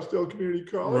Scottsdale Community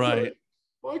College. Right.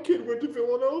 My kid went to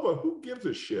Villanova. Who gives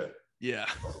a shit? Yeah.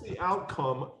 What's the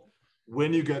outcome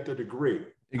when you get the degree?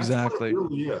 Exactly. It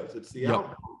really is. It's the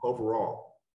outcome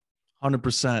overall.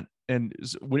 100%. And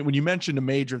when you mentioned a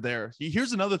major there,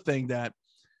 here's another thing that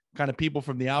kind of people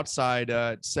from the outside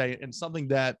say, and something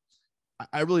that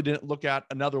I really didn't look at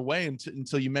another way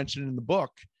until you mentioned it in the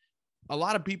book. A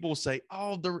lot of people will say,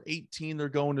 oh, they're 18, they're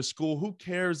going to school. Who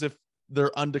cares if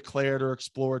they're undeclared or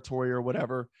exploratory or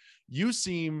whatever? You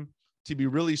seem to be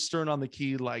really stern on the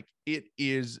key. Like, it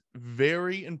is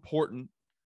very important,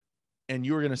 and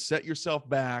you're going to set yourself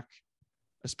back,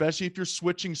 especially if you're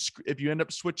if you end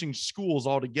up switching schools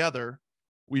altogether.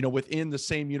 within the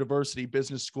same university,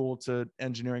 business school to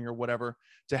engineering or whatever,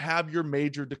 to have your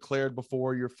major declared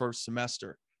before your first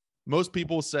semester. Most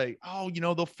people say, oh,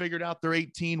 they'll figure it out. They're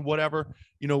 18, whatever.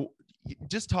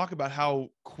 Just talk about how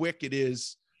quick it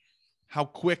is, how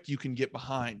quick you can get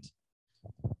behind.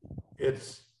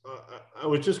 I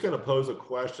was just going to pose a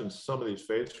question to some of these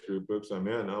faith groups I'm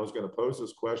in. I was going to pose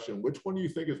this question: which one do you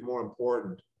think is more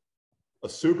important, a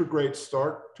super great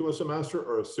start to a semester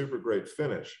or a super great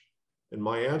finish? And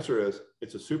my answer is,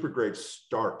 it's a super great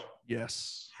start.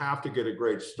 Yes. Have to get a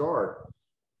great start.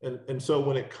 And so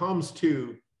when it comes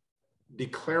to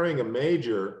declaring a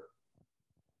major,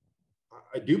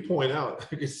 I do point out,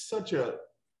 it's such a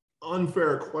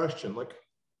unfair question. Like,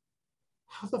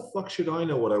 how the fuck should I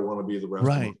know what I want to be the rest of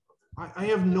my life? I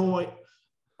have no idea.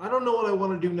 I don't know what I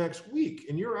want to do next week.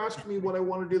 And you're asking me what I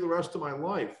want to do the rest of my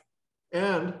life.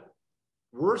 And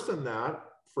worse than that,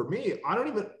 for me, I don't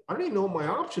even know what my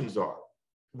options are.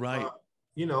 Right.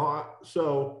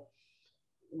 So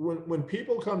when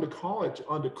people come to college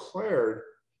undeclared,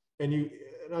 and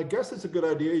I guess it's a good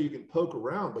idea, you can poke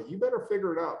around, but you better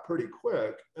figure it out pretty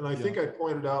quick. And I think I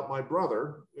pointed out my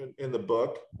brother in the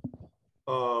book,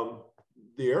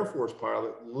 the Air Force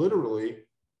pilot, literally,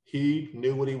 he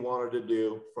knew what he wanted to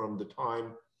do from the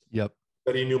time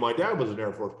that he knew my dad was an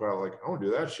Air Force pilot. Like, I want to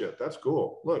do that shit. That's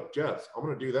cool. Look, jets, I'm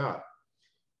going to do that.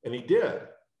 And he did.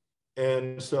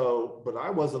 And so, but I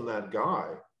wasn't that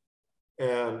guy.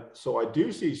 And so I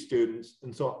do see students.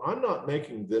 And so I'm not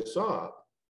making this up.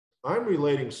 I'm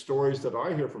relating stories that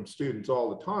I hear from students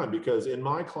all the time, because in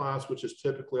my class, which is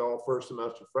typically all first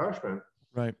semester freshmen,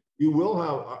 right,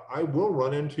 I will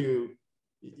run into,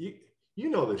 you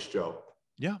know this, Joe.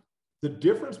 Yeah. The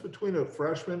difference between a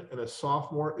freshman and a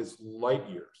sophomore is light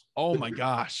years. Oh my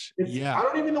gosh. Yeah. I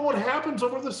don't even know what happens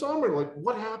over the summer. Like,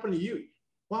 what happened to you?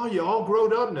 Wow, you all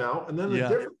grown up now. And then the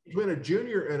difference between a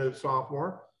junior and a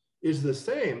sophomore is the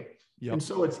same. Yep. And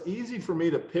so it's easy for me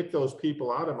to pick those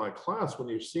people out of my class when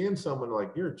you're seeing someone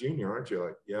like, you're a junior, aren't you?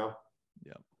 Like, yeah.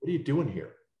 What are you doing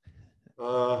here?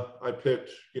 I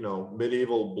picked,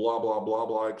 medieval, blah, blah, blah,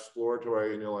 blah,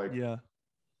 exploratory. And you're like, yeah.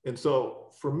 And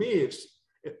so for me,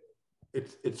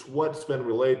 it's what's been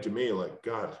relayed to me. Like,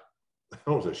 God, that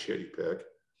was a shitty pick.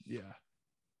 Yeah.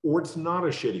 Or it's not a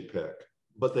shitty pick,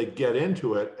 but they get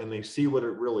into it and they see what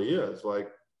it really is.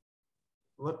 Like,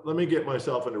 let me get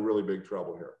myself into really big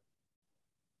trouble here.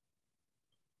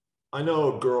 I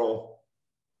know a girl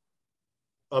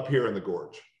up here in the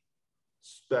gorge,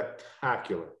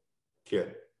 spectacular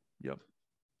kid. Yep.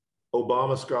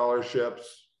 Obama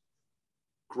scholarships,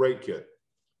 great kid.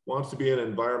 Wants to be an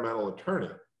environmental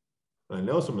attorney. And I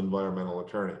know some environmental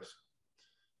attorneys.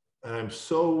 And I'm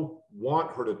so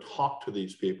want her to talk to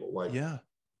these people. Like,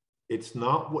 it's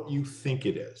not what you think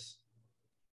it is.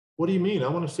 What do you mean? I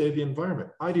want to save the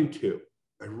environment. I do too.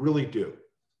 I really do.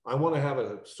 I want to have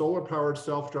a solar-powered,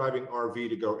 self-driving RV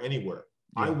to go anywhere.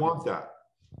 Yeah. I want that.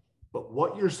 But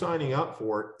what you're signing up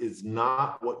for is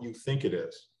not what you think it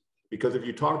is. Because if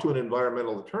you talk to an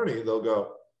environmental attorney, they'll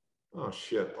go, oh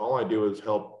shit, all I do is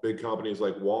help big companies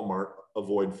like Walmart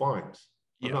avoid fines.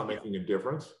 I'm not making a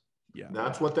difference. Yeah. And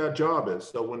that's what that job is.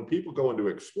 So when people go into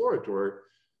exploratory,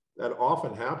 that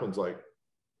often happens like,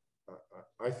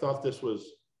 I thought this was,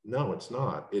 no, it's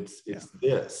not. It's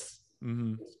this.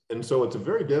 Mm-hmm. And so it's a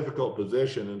very difficult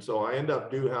position. And so I end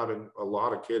up having a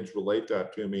lot of kids relate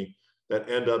that to me that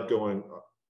end up going,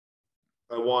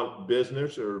 I want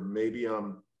business, or maybe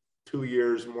I'm 2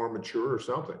 years more mature or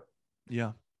something.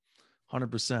 Yeah.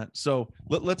 100%. So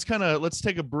let's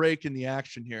take a break in the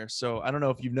action here. So I don't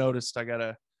know if you've noticed, I got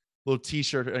a little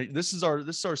t-shirt. This is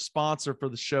our sponsor for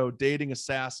the show, Dating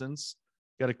Assassins.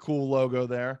 Got a cool logo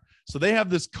there. So they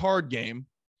have this card game,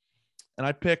 and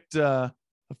I picked a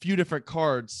few different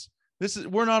cards.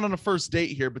 We're not on a first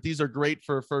date here, but these are great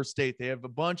for a first date. They have a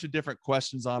bunch of different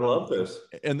questions on them. I love this.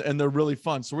 And they're really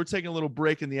fun. So we're taking a little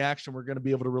break in the action. We're going to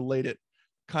be able to relate it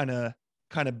kind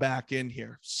of back in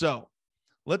here. So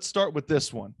let's start with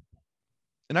this one.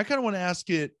 And I kind of want to ask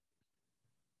it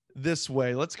this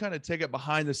way. Let's kind of take it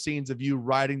behind the scenes of you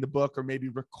writing the book, or maybe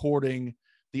recording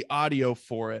the audio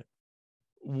for it.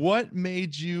 What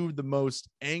made you the most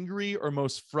angry or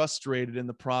most frustrated in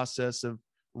the process of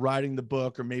writing the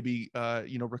book, or maybe,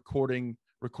 recording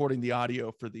the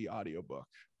audio for the audiobook?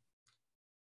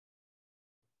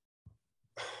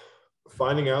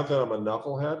 Finding out that I'm a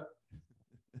knucklehead,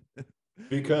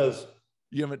 because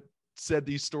you haven't said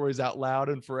these stories out loud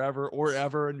in forever or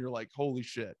ever, and you're like, holy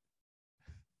shit.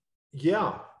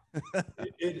 Yeah.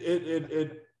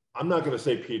 I'm not going to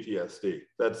say PTSD.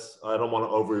 I don't want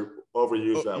to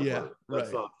overuse that word.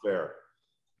 That's not fair.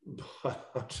 But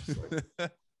I'm just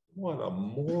like, what a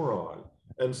moron.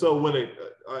 And so when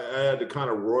I had to kind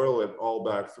of roil it all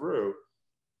back through.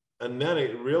 And then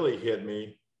it really hit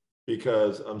me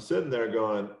because I'm sitting there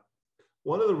going,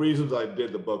 one of the reasons I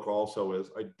did the book also is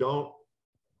I don't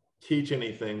teach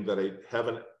anything that I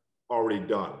haven't already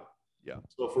done. Yeah.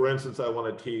 So for instance, I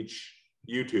want to teach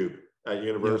YouTube at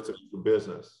university for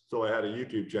business. So I had a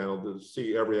YouTube channel to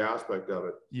see every aspect of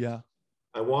it. Yeah.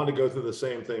 I wanted to go through the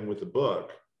same thing with the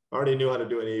book. I already knew how to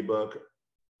do an ebook.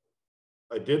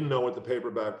 I didn't know what the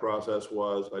paperback process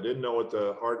was. I didn't know what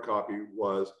the hard copy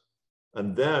was.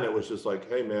 And then it was just like,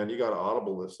 hey man, you got to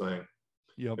audible this thing.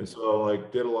 Yep. And so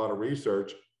like did a lot of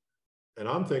research, and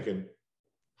I'm thinking,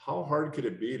 how hard could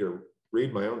it be to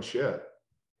read my own shit?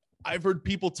 I've heard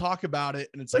people talk about it,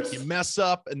 and it's like you mess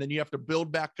up and then you have to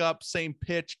build back up, same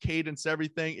pitch, cadence,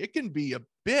 everything. It can be a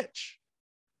bitch.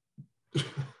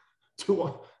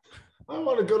 I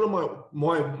want to go to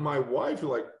my wife,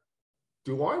 like,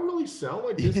 do I really sound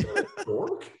like this kind of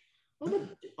dork?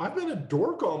 I've been a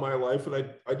dork all my life, and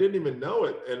I didn't even know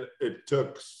it. And it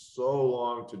took so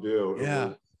long to do.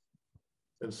 Yeah.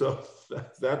 And so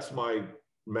that's my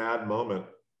mad moment.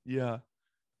 Yeah.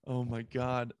 Oh my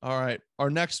God. All right. Our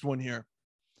next one here.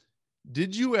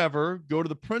 Did you ever go to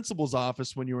the principal's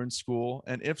office when you were in school?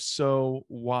 And if so,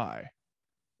 why?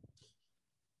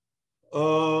 I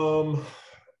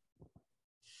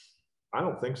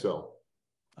don't think so.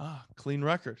 Ah, clean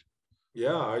record.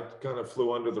 Yeah, I kind of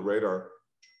flew under the radar.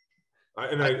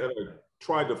 I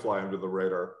tried to fly under the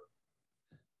radar.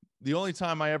 The only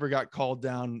time I ever got called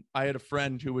down, I had a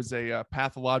friend who was a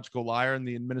pathological liar, and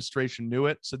the administration knew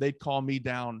it. So they'd call me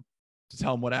down to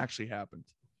tell them what actually happened.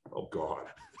 Oh, God.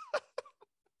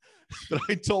 But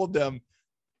I told them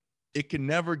it can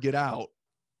never get out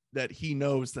that he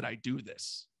knows that I do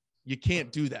this. You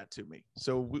can't do that to me.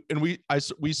 So,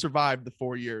 we survived the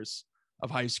 4 years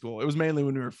of high school. It was mainly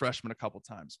when we were freshmen a couple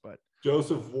times, but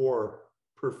Joseph War,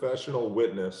 professional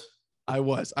witness. I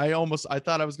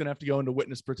thought I was going to have to go into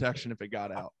witness protection if it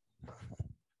got out.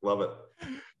 Love it.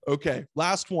 Okay.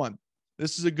 Last one.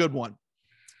 This is a good one,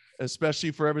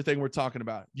 especially for everything we're talking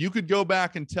about. You could go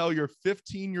back and tell your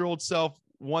 15-year-old self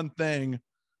one thing.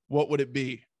 What would it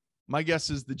be? My guess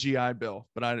is the GI Bill,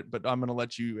 but I'm going to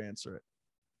let you answer it.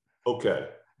 Okay.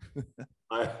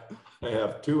 I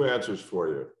have two answers for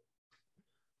you.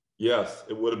 Yes,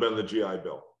 it would have been the GI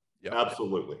Bill. Yep.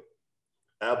 Absolutely.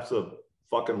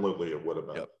 Absolutely, it would have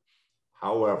been. Yep.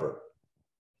 However,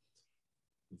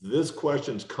 this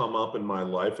question's come up in my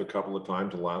life a couple of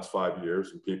times in the last 5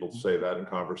 years, and people say that in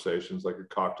conversations, like at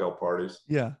cocktail parties.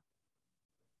 Yeah.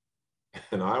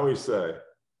 And I always say,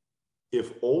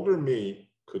 if older me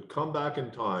could come back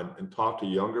in time and talk to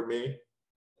younger me,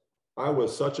 I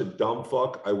was such a dumb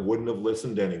fuck, I wouldn't have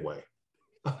listened anyway.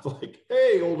 I was like,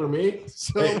 hey, older me.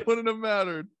 So hey. It wouldn't have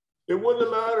mattered. It wouldn't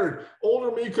have mattered.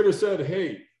 Older me could have said,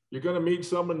 hey, you're going to meet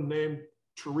someone named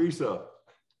Teresa.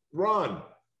 Run.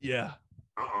 Yeah.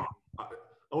 I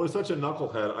was such a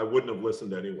knucklehead, I wouldn't have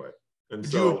listened anyway. And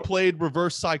Would you have played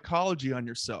reverse psychology on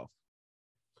yourself,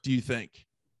 do you think?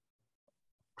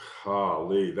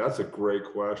 Lee, that's a great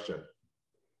question.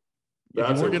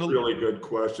 That's a really good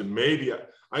question. Maybe.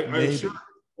 I'm sure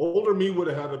older me would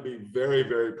have had to be very,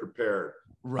 very prepared.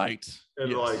 Right.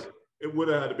 And like, it would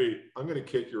have had to be, I'm going to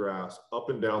kick your ass up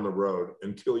and down the road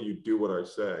until you do what I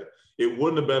say. It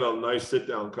wouldn't have been a nice sit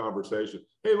down conversation.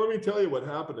 Hey, let me tell you what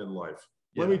happened in life.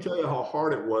 Let me tell you how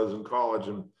hard it was in college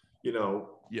and,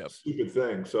 stupid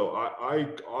things. So I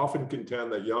often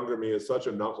contend that younger me is such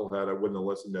a knucklehead, I wouldn't have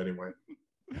listened anyway.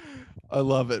 I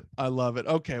love it. I love it.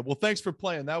 Okay. Well, thanks for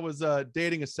playing. That was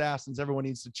Dating Assassins. Everyone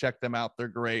needs to check them out. They're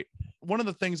great. One of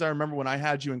the things I remember when I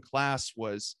had you in class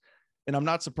was, and I'm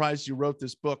not surprised you wrote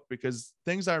this book, because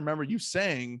things I remember you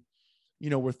saying,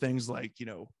 were things like,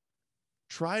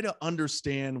 try to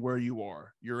understand where you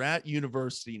are. You're at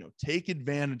university, take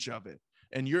advantage of it.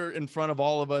 And you're in front of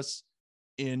all of us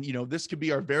in, this could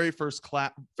be our very first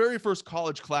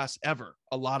college class ever.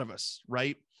 A lot of us.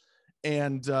 Right.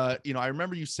 And, I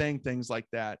remember you saying things like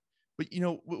that, but,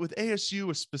 with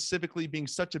ASU specifically being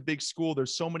such a big school,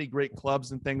 there's so many great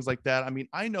clubs and things like that. I mean,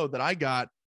 I know that I got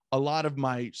a lot of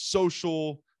my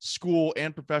social, school,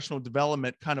 and professional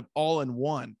development kind of all in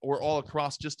one, or all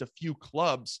across just a few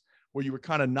clubs where you were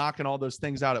kind of knocking all those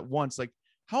things out at once. Like,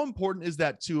 how important is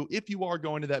that too, if you are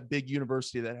going to that big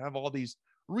university that have all these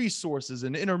resources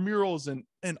and intramurals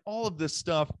and all of this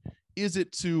stuff? Is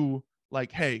it to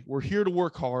like, hey, we're here to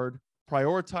work hard,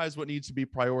 prioritize what needs to be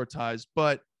prioritized,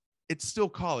 but it's still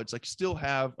college, like still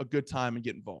have a good time and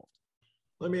get involved?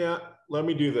 Let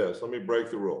me do this. Let me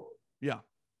break the rule. Yeah.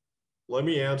 Let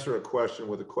me answer a question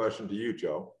with a question to you,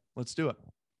 Joe. Let's do it.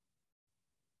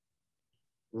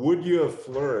 would you have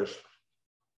flourished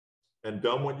and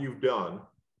done what you've done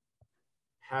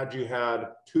had you had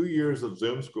 2 years of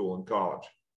Zoom school in college?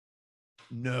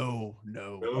 No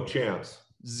chance.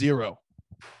 Zero.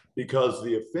 Because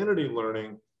the affinity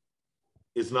learning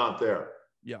is not there.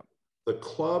 Yeah. The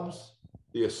clubs,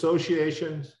 the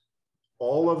associations,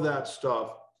 all of that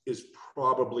stuff is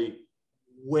probably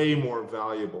way more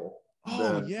valuable.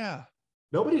 Yeah.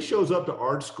 Nobody shows up to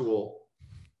art school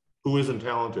who isn't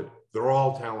talented. They're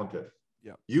all talented.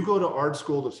 Yeah. You go to art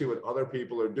school to see what other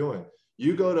people are doing.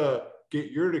 You go to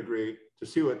get your degree to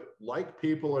see what like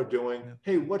people are doing. Yeah.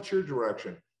 Hey, what's your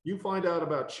direction? You find out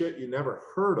about shit you never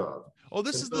heard of. Oh,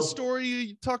 this is the story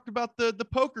you talked about, the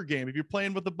poker game. If you're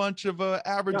playing with a bunch of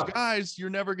average guys, you're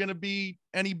never going to be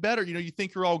any better. You know, you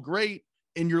think you're all great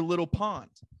in your little pond.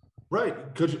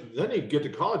 Right. Because then you get to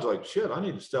college like, shit, I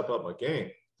need to step up my game.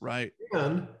 Right.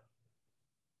 And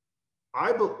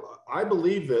I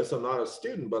believe this. I'm not a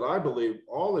student, but I believe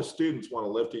all the students want to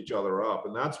lift each other up.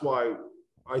 And that's why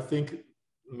I think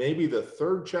maybe the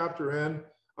third chapter in,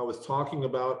 I was talking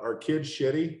about our kids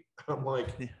shitty. I'm like,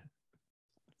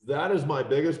 that is my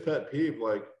biggest pet peeve.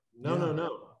 Like,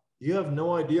 no. You have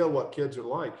no idea what kids are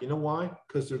like. You know why?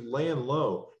 Because they're laying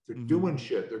low. They're doing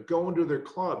shit. They're going to their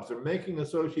clubs. They're making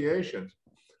associations.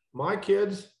 My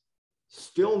kids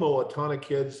still know a ton of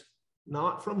kids,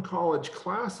 not from college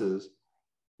classes,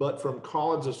 but from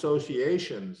college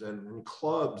associations and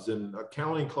clubs and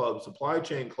accounting clubs, supply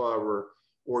chain club,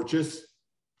 or just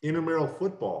intramural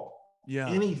football. Yeah.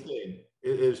 Anything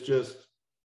is just,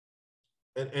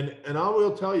 and I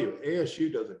will tell you,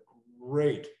 ASU does a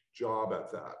great job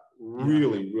at that.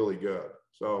 Really, really good.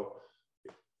 So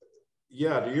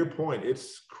yeah, to your point,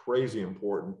 it's crazy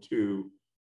important to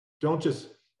don't just,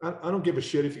 I don't give a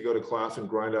shit if you go to class and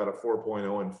grind out a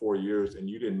 4.0 in 4 years and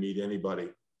you didn't meet anybody.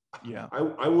 Yeah.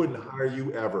 I wouldn't hire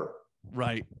you ever.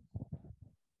 Right.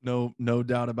 No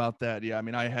doubt about that. Yeah. I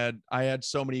mean, I had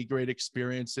so many great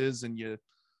experiences, and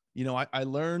I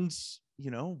learned,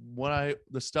 the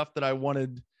stuff that I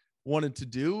wanted to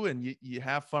do, and you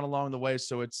have fun along the way.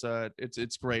 So it's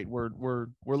great. We're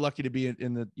lucky to be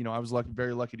in the, I was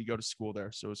very lucky to go to school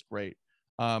there. So it's great.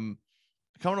 I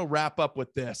kind of wrap up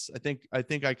with this. I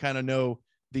think I kind of know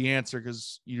the answer,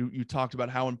 because you talked about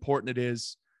how important it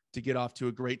is to get off to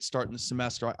a great start in the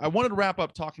semester. I wanted to wrap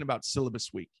up talking about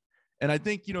syllabus week. And I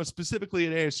think, specifically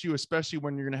at ASU, especially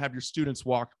when you're going to have your students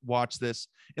watch this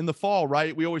in the fall,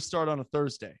 right? We always start on a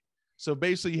Thursday. So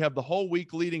basically you have the whole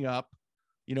week leading up.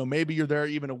 Maybe you're there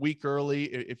even a week early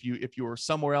if you were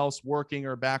somewhere else working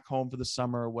or back home for the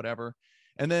summer or whatever.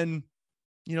 And then,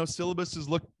 syllabus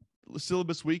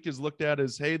week is looked at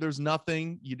as, hey, there's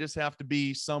nothing. You just have to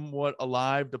be somewhat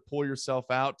alive to pull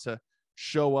yourself out, to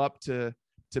show up, to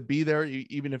be there,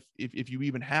 even if you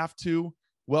even have to.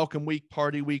 Welcome week,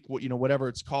 party week, whatever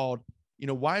it's called.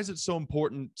 Why is it so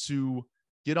important to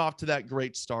get off to that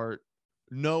great start,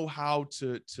 know how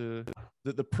to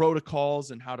the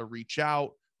protocols and how to reach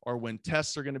out, or when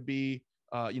tests are going to be,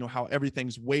 how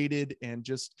everything's weighted, and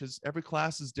just because every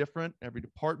class is different, every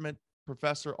department,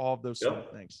 professor, all of those sort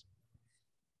of things.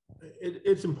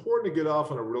 It's important to get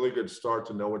off on a really good start,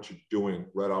 to know what you're doing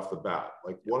right off the bat.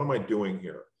 Like, what am I doing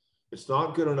here? It's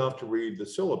not good enough to read the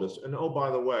syllabus. And oh, by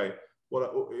the way,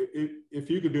 if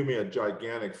you could do me a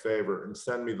gigantic favor and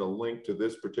send me the link to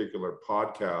this particular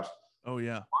podcast. Oh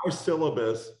yeah. My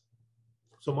syllabus.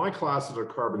 So my classes are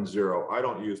carbon zero. I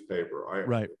don't use paper.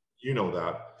 Right. You know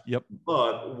that. Yep.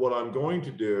 But what I'm going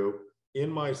to do in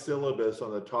my syllabus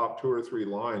on the top 2 or 3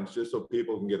 lines, just so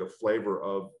people can get a flavor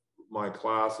of my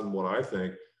class and what I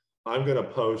think, I'm going to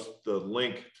post the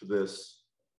link to this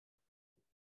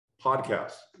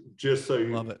podcast, just so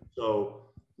you love it. So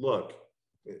look,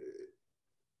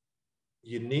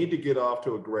 you need to get off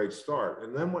to a great start.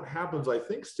 And then what happens, I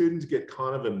think students get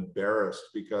kind of embarrassed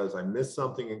because I missed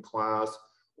something in class,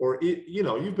 or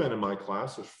you've been in my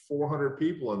class, there's 400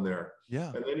 people in there.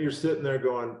 Yeah. And then you're sitting there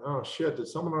going, oh shit, did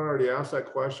someone already ask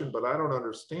that question? But I don't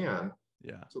understand.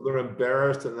 Yeah. So they're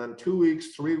embarrassed. And then 2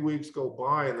 weeks, 3 weeks go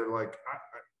by and they're like,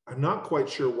 I'm not quite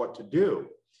sure what to do,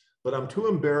 but I'm too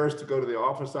embarrassed to go to the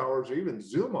office hours or even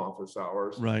Zoom office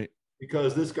hours. Right.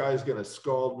 Because this guy's going to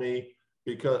scald me.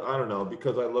 Because I don't know,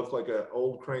 because I look like an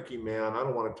old cranky man. I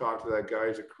don't want to talk to that guy.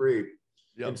 He's a creep.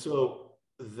 Yep. And so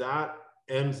that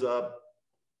ends up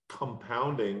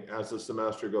compounding as the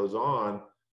semester goes on.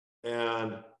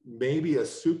 And maybe a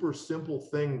super simple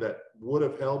thing that would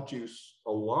have helped you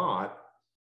a lot,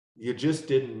 you just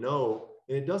didn't know.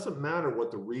 And it doesn't matter what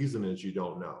the reason is, you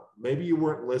don't know. Maybe you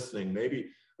weren't listening.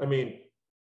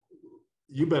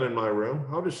 you've been in my room.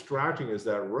 How distracting is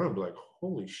that room? Like,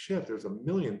 holy shit, there's a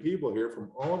million people here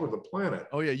from all over the planet.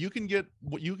 Oh yeah, you can get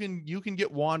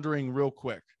wandering real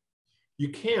quick. You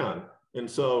can. And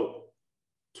so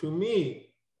to me,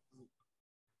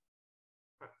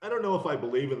 I don't know if I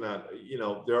believe in that. You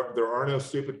know, there are no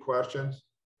stupid questions,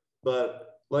 but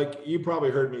like you probably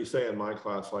heard me say in my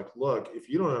class, like, look, if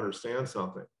you don't understand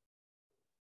something,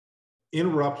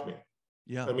 interrupt me.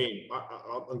 Yeah. I mean,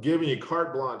 I'm giving you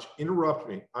carte blanche. Interrupt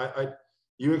me.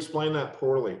 You explain that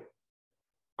poorly.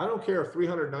 I don't care if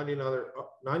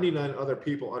 399 other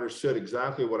people understood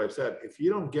exactly what I said. If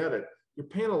you don't get it, you're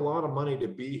paying a lot of money to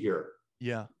be here.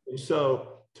 Yeah. And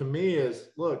so to me is,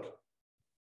 look,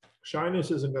 shyness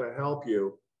isn't going to help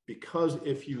you, because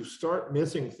if you start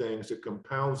missing things, it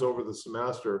compounds over the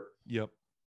semester. Yep.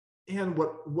 And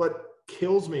what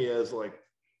kills me is like,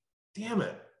 damn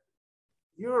it,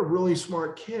 you're a really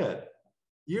smart kid.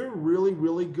 You're really,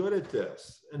 really good at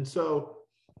this. And so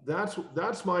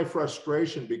that's my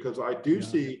frustration, because I do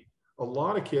see a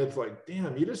lot of kids like,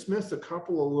 damn, you just missed a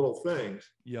couple of little things.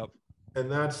 Yep. And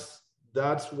that's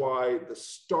why the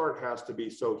start has to be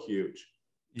so huge.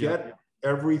 Yep. Get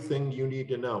everything you need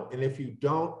to know. And if you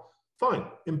don't, fine,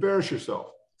 embarrass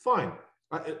yourself. Fine.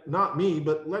 Not me,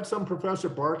 but let some professor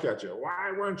bark at you.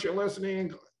 Why weren't you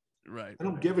listening? Right. I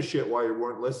don't give a shit why you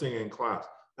weren't listening in class.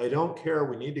 I don't care.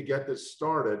 We need to get this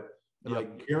started. And I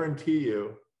guarantee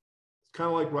you, it's kind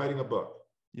of like writing a book.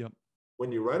 Yep.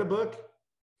 When you write a book,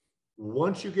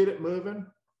 once you get it moving,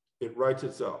 it writes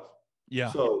itself.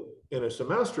 Yeah. So in a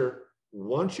semester,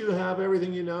 once you have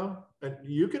everything you know, and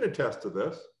you can attest to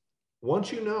this,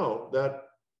 once you know that,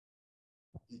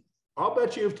 I'll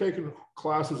bet you've taken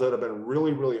classes that have been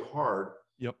really, really hard.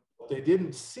 Yep. They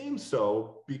didn't seem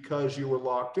so because you were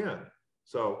locked in.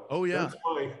 So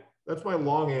that's my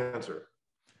long answer.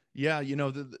 Yeah,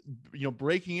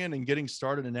 breaking in and getting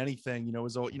started in anything,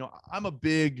 I'm a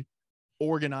big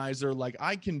organizer. Like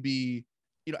I can be,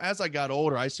 as I got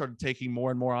older, I started taking more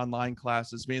and more online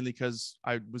classes, mainly because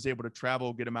I was able to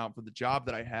travel, get them out for the job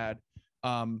that I had.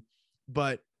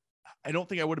 But I don't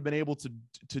think I would have been able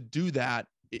to do that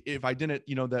if I didn't,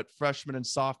 that freshman and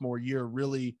sophomore year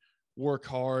really work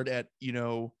hard at,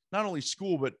 not only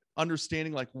school, but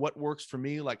understanding like what works for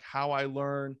me, like how I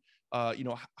learn,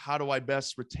 how do I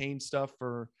best retain stuff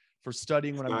for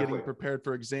studying when I'm getting prepared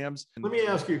for exams. And let me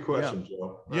ask you a question,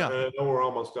 Joe. Yeah. I know we're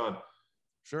almost done.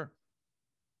 Sure.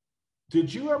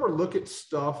 Did you ever look at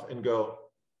stuff and go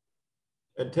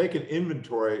and take an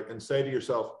inventory and say to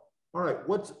yourself, all right,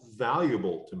 what's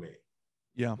valuable to me?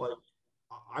 Yeah. Like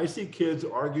I see kids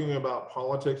arguing about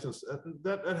politics, and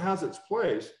that has its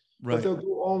place. Right. But they'll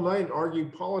go all night and argue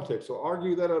politics. They'll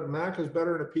argue that a Mac is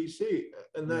better than a PC.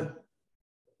 And then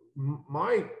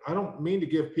I don't mean to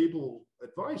give people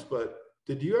advice, but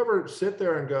did you ever sit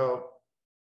there and go,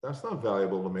 that's not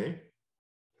valuable to me?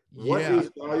 What is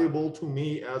valuable to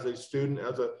me as a student,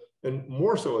 and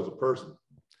more so as a person?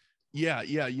 Yeah.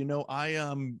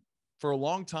 I for a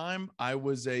long time, I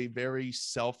was a very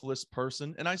selfless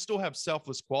person, and I still have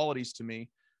selfless qualities to me,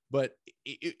 but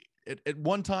at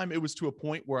one time it was to a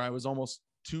point where I was almost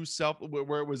too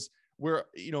where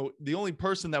the only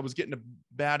person that was getting a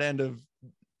bad end of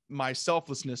my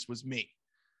selflessness was me.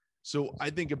 So I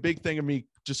think a big thing of me,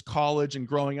 just college and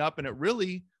growing up, and it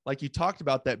really, like you talked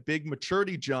about, that big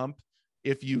maturity jump,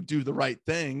 if you do the right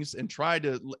things and try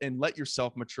to, and let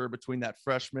yourself mature between that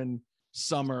freshman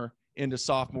summer into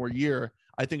sophomore year,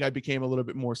 I think I became a little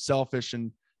bit more selfish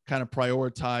and kind of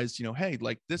prioritized, hey,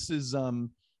 like this is,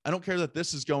 I don't care that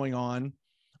this is going on,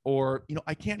 or,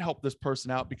 I can't help this person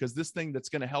out because this thing that's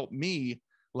going to help me,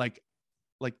 like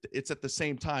it's at the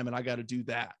same time, and I got to do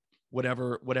that,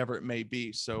 whatever it may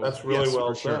be. So that's really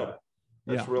well said. Sure.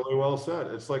 That's really well said.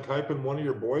 It's like hyping one of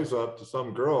your boys up to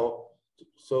some girl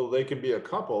so they can be a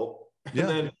couple, and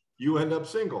then you end up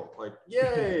single. Like,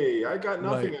 yay, I got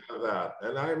nothing out of that.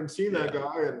 And I haven't seen that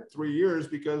guy in 3 years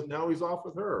because now he's off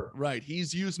with her. Right.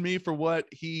 He's used me for what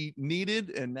he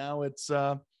needed, and now it's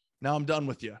now I'm done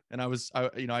with you. And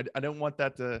I don't want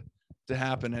that to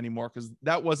happen anymore, because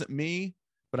that wasn't me,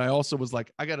 but I also was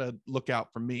like, I got to look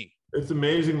out for me. It's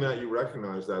amazing that you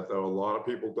recognize that, though. A lot of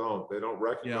people don't. They don't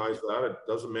recognize that. It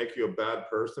doesn't make you a bad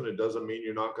person. It doesn't mean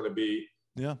you're not going to be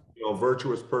a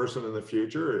virtuous person in the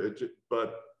future.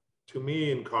 But to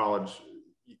me, in college,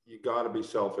 you got to be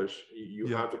selfish. You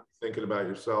have to be thinking about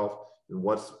yourself and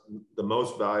what's the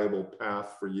most valuable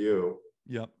path for you.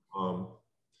 Yep.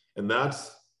 And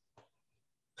that's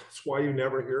why you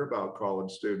never hear about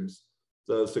college students.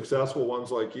 The successful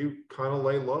ones like you kind of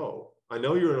lay low. I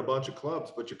know you're in a bunch of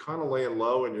clubs, but you're kind of laying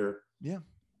low, and you're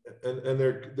and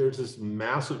there's this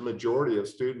massive majority of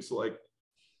students like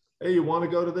hey, you want to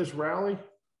go to this rally?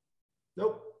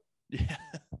 Nope. Yeah.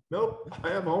 Nope. I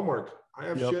have homework. I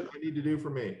have Yep. shit I need to do for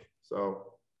me.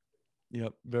 So.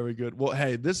 Yep. Very good. Well,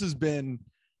 hey, this has been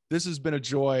a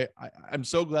joy. I'm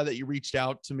so glad that you reached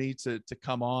out to me to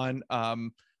come on.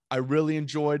 I really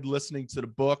enjoyed listening to the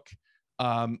book.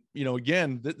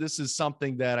 Again, this is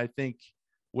something that I think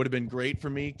would have been great for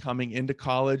me coming into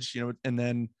college, and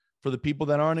then for the people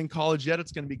that aren't in college yet,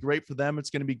 it's going to be great for them. It's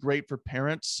going to be great for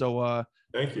parents. So,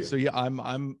 thank you. So yeah,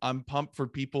 I'm pumped for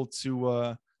people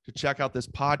to check out this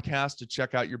podcast, to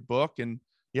check out your book, and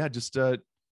yeah, just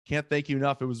can't thank you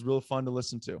enough. It was real fun to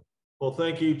listen to. Well,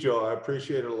 thank you, Joe. I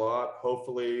appreciate it a lot.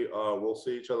 Hopefully we'll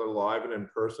see each other live and in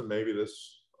person, maybe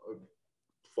this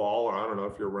fall, or I don't know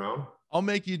if you're around. I'll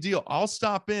make you a deal. I'll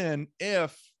stop in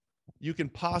if you can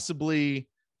possibly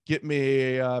get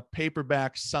me a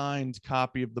paperback signed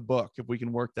copy of the book, if we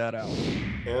can work that out.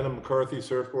 And a McCarthy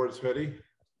Surfboards hoodie.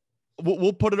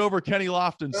 We'll put it over Kenny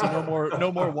Lofton, so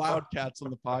no more Wildcats on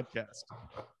the podcast.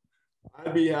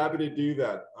 I'd be happy to do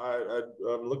that.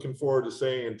 I'm looking forward to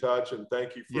staying in touch, and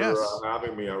thank you for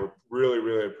having me. I really,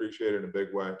 really appreciate it in a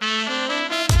big way.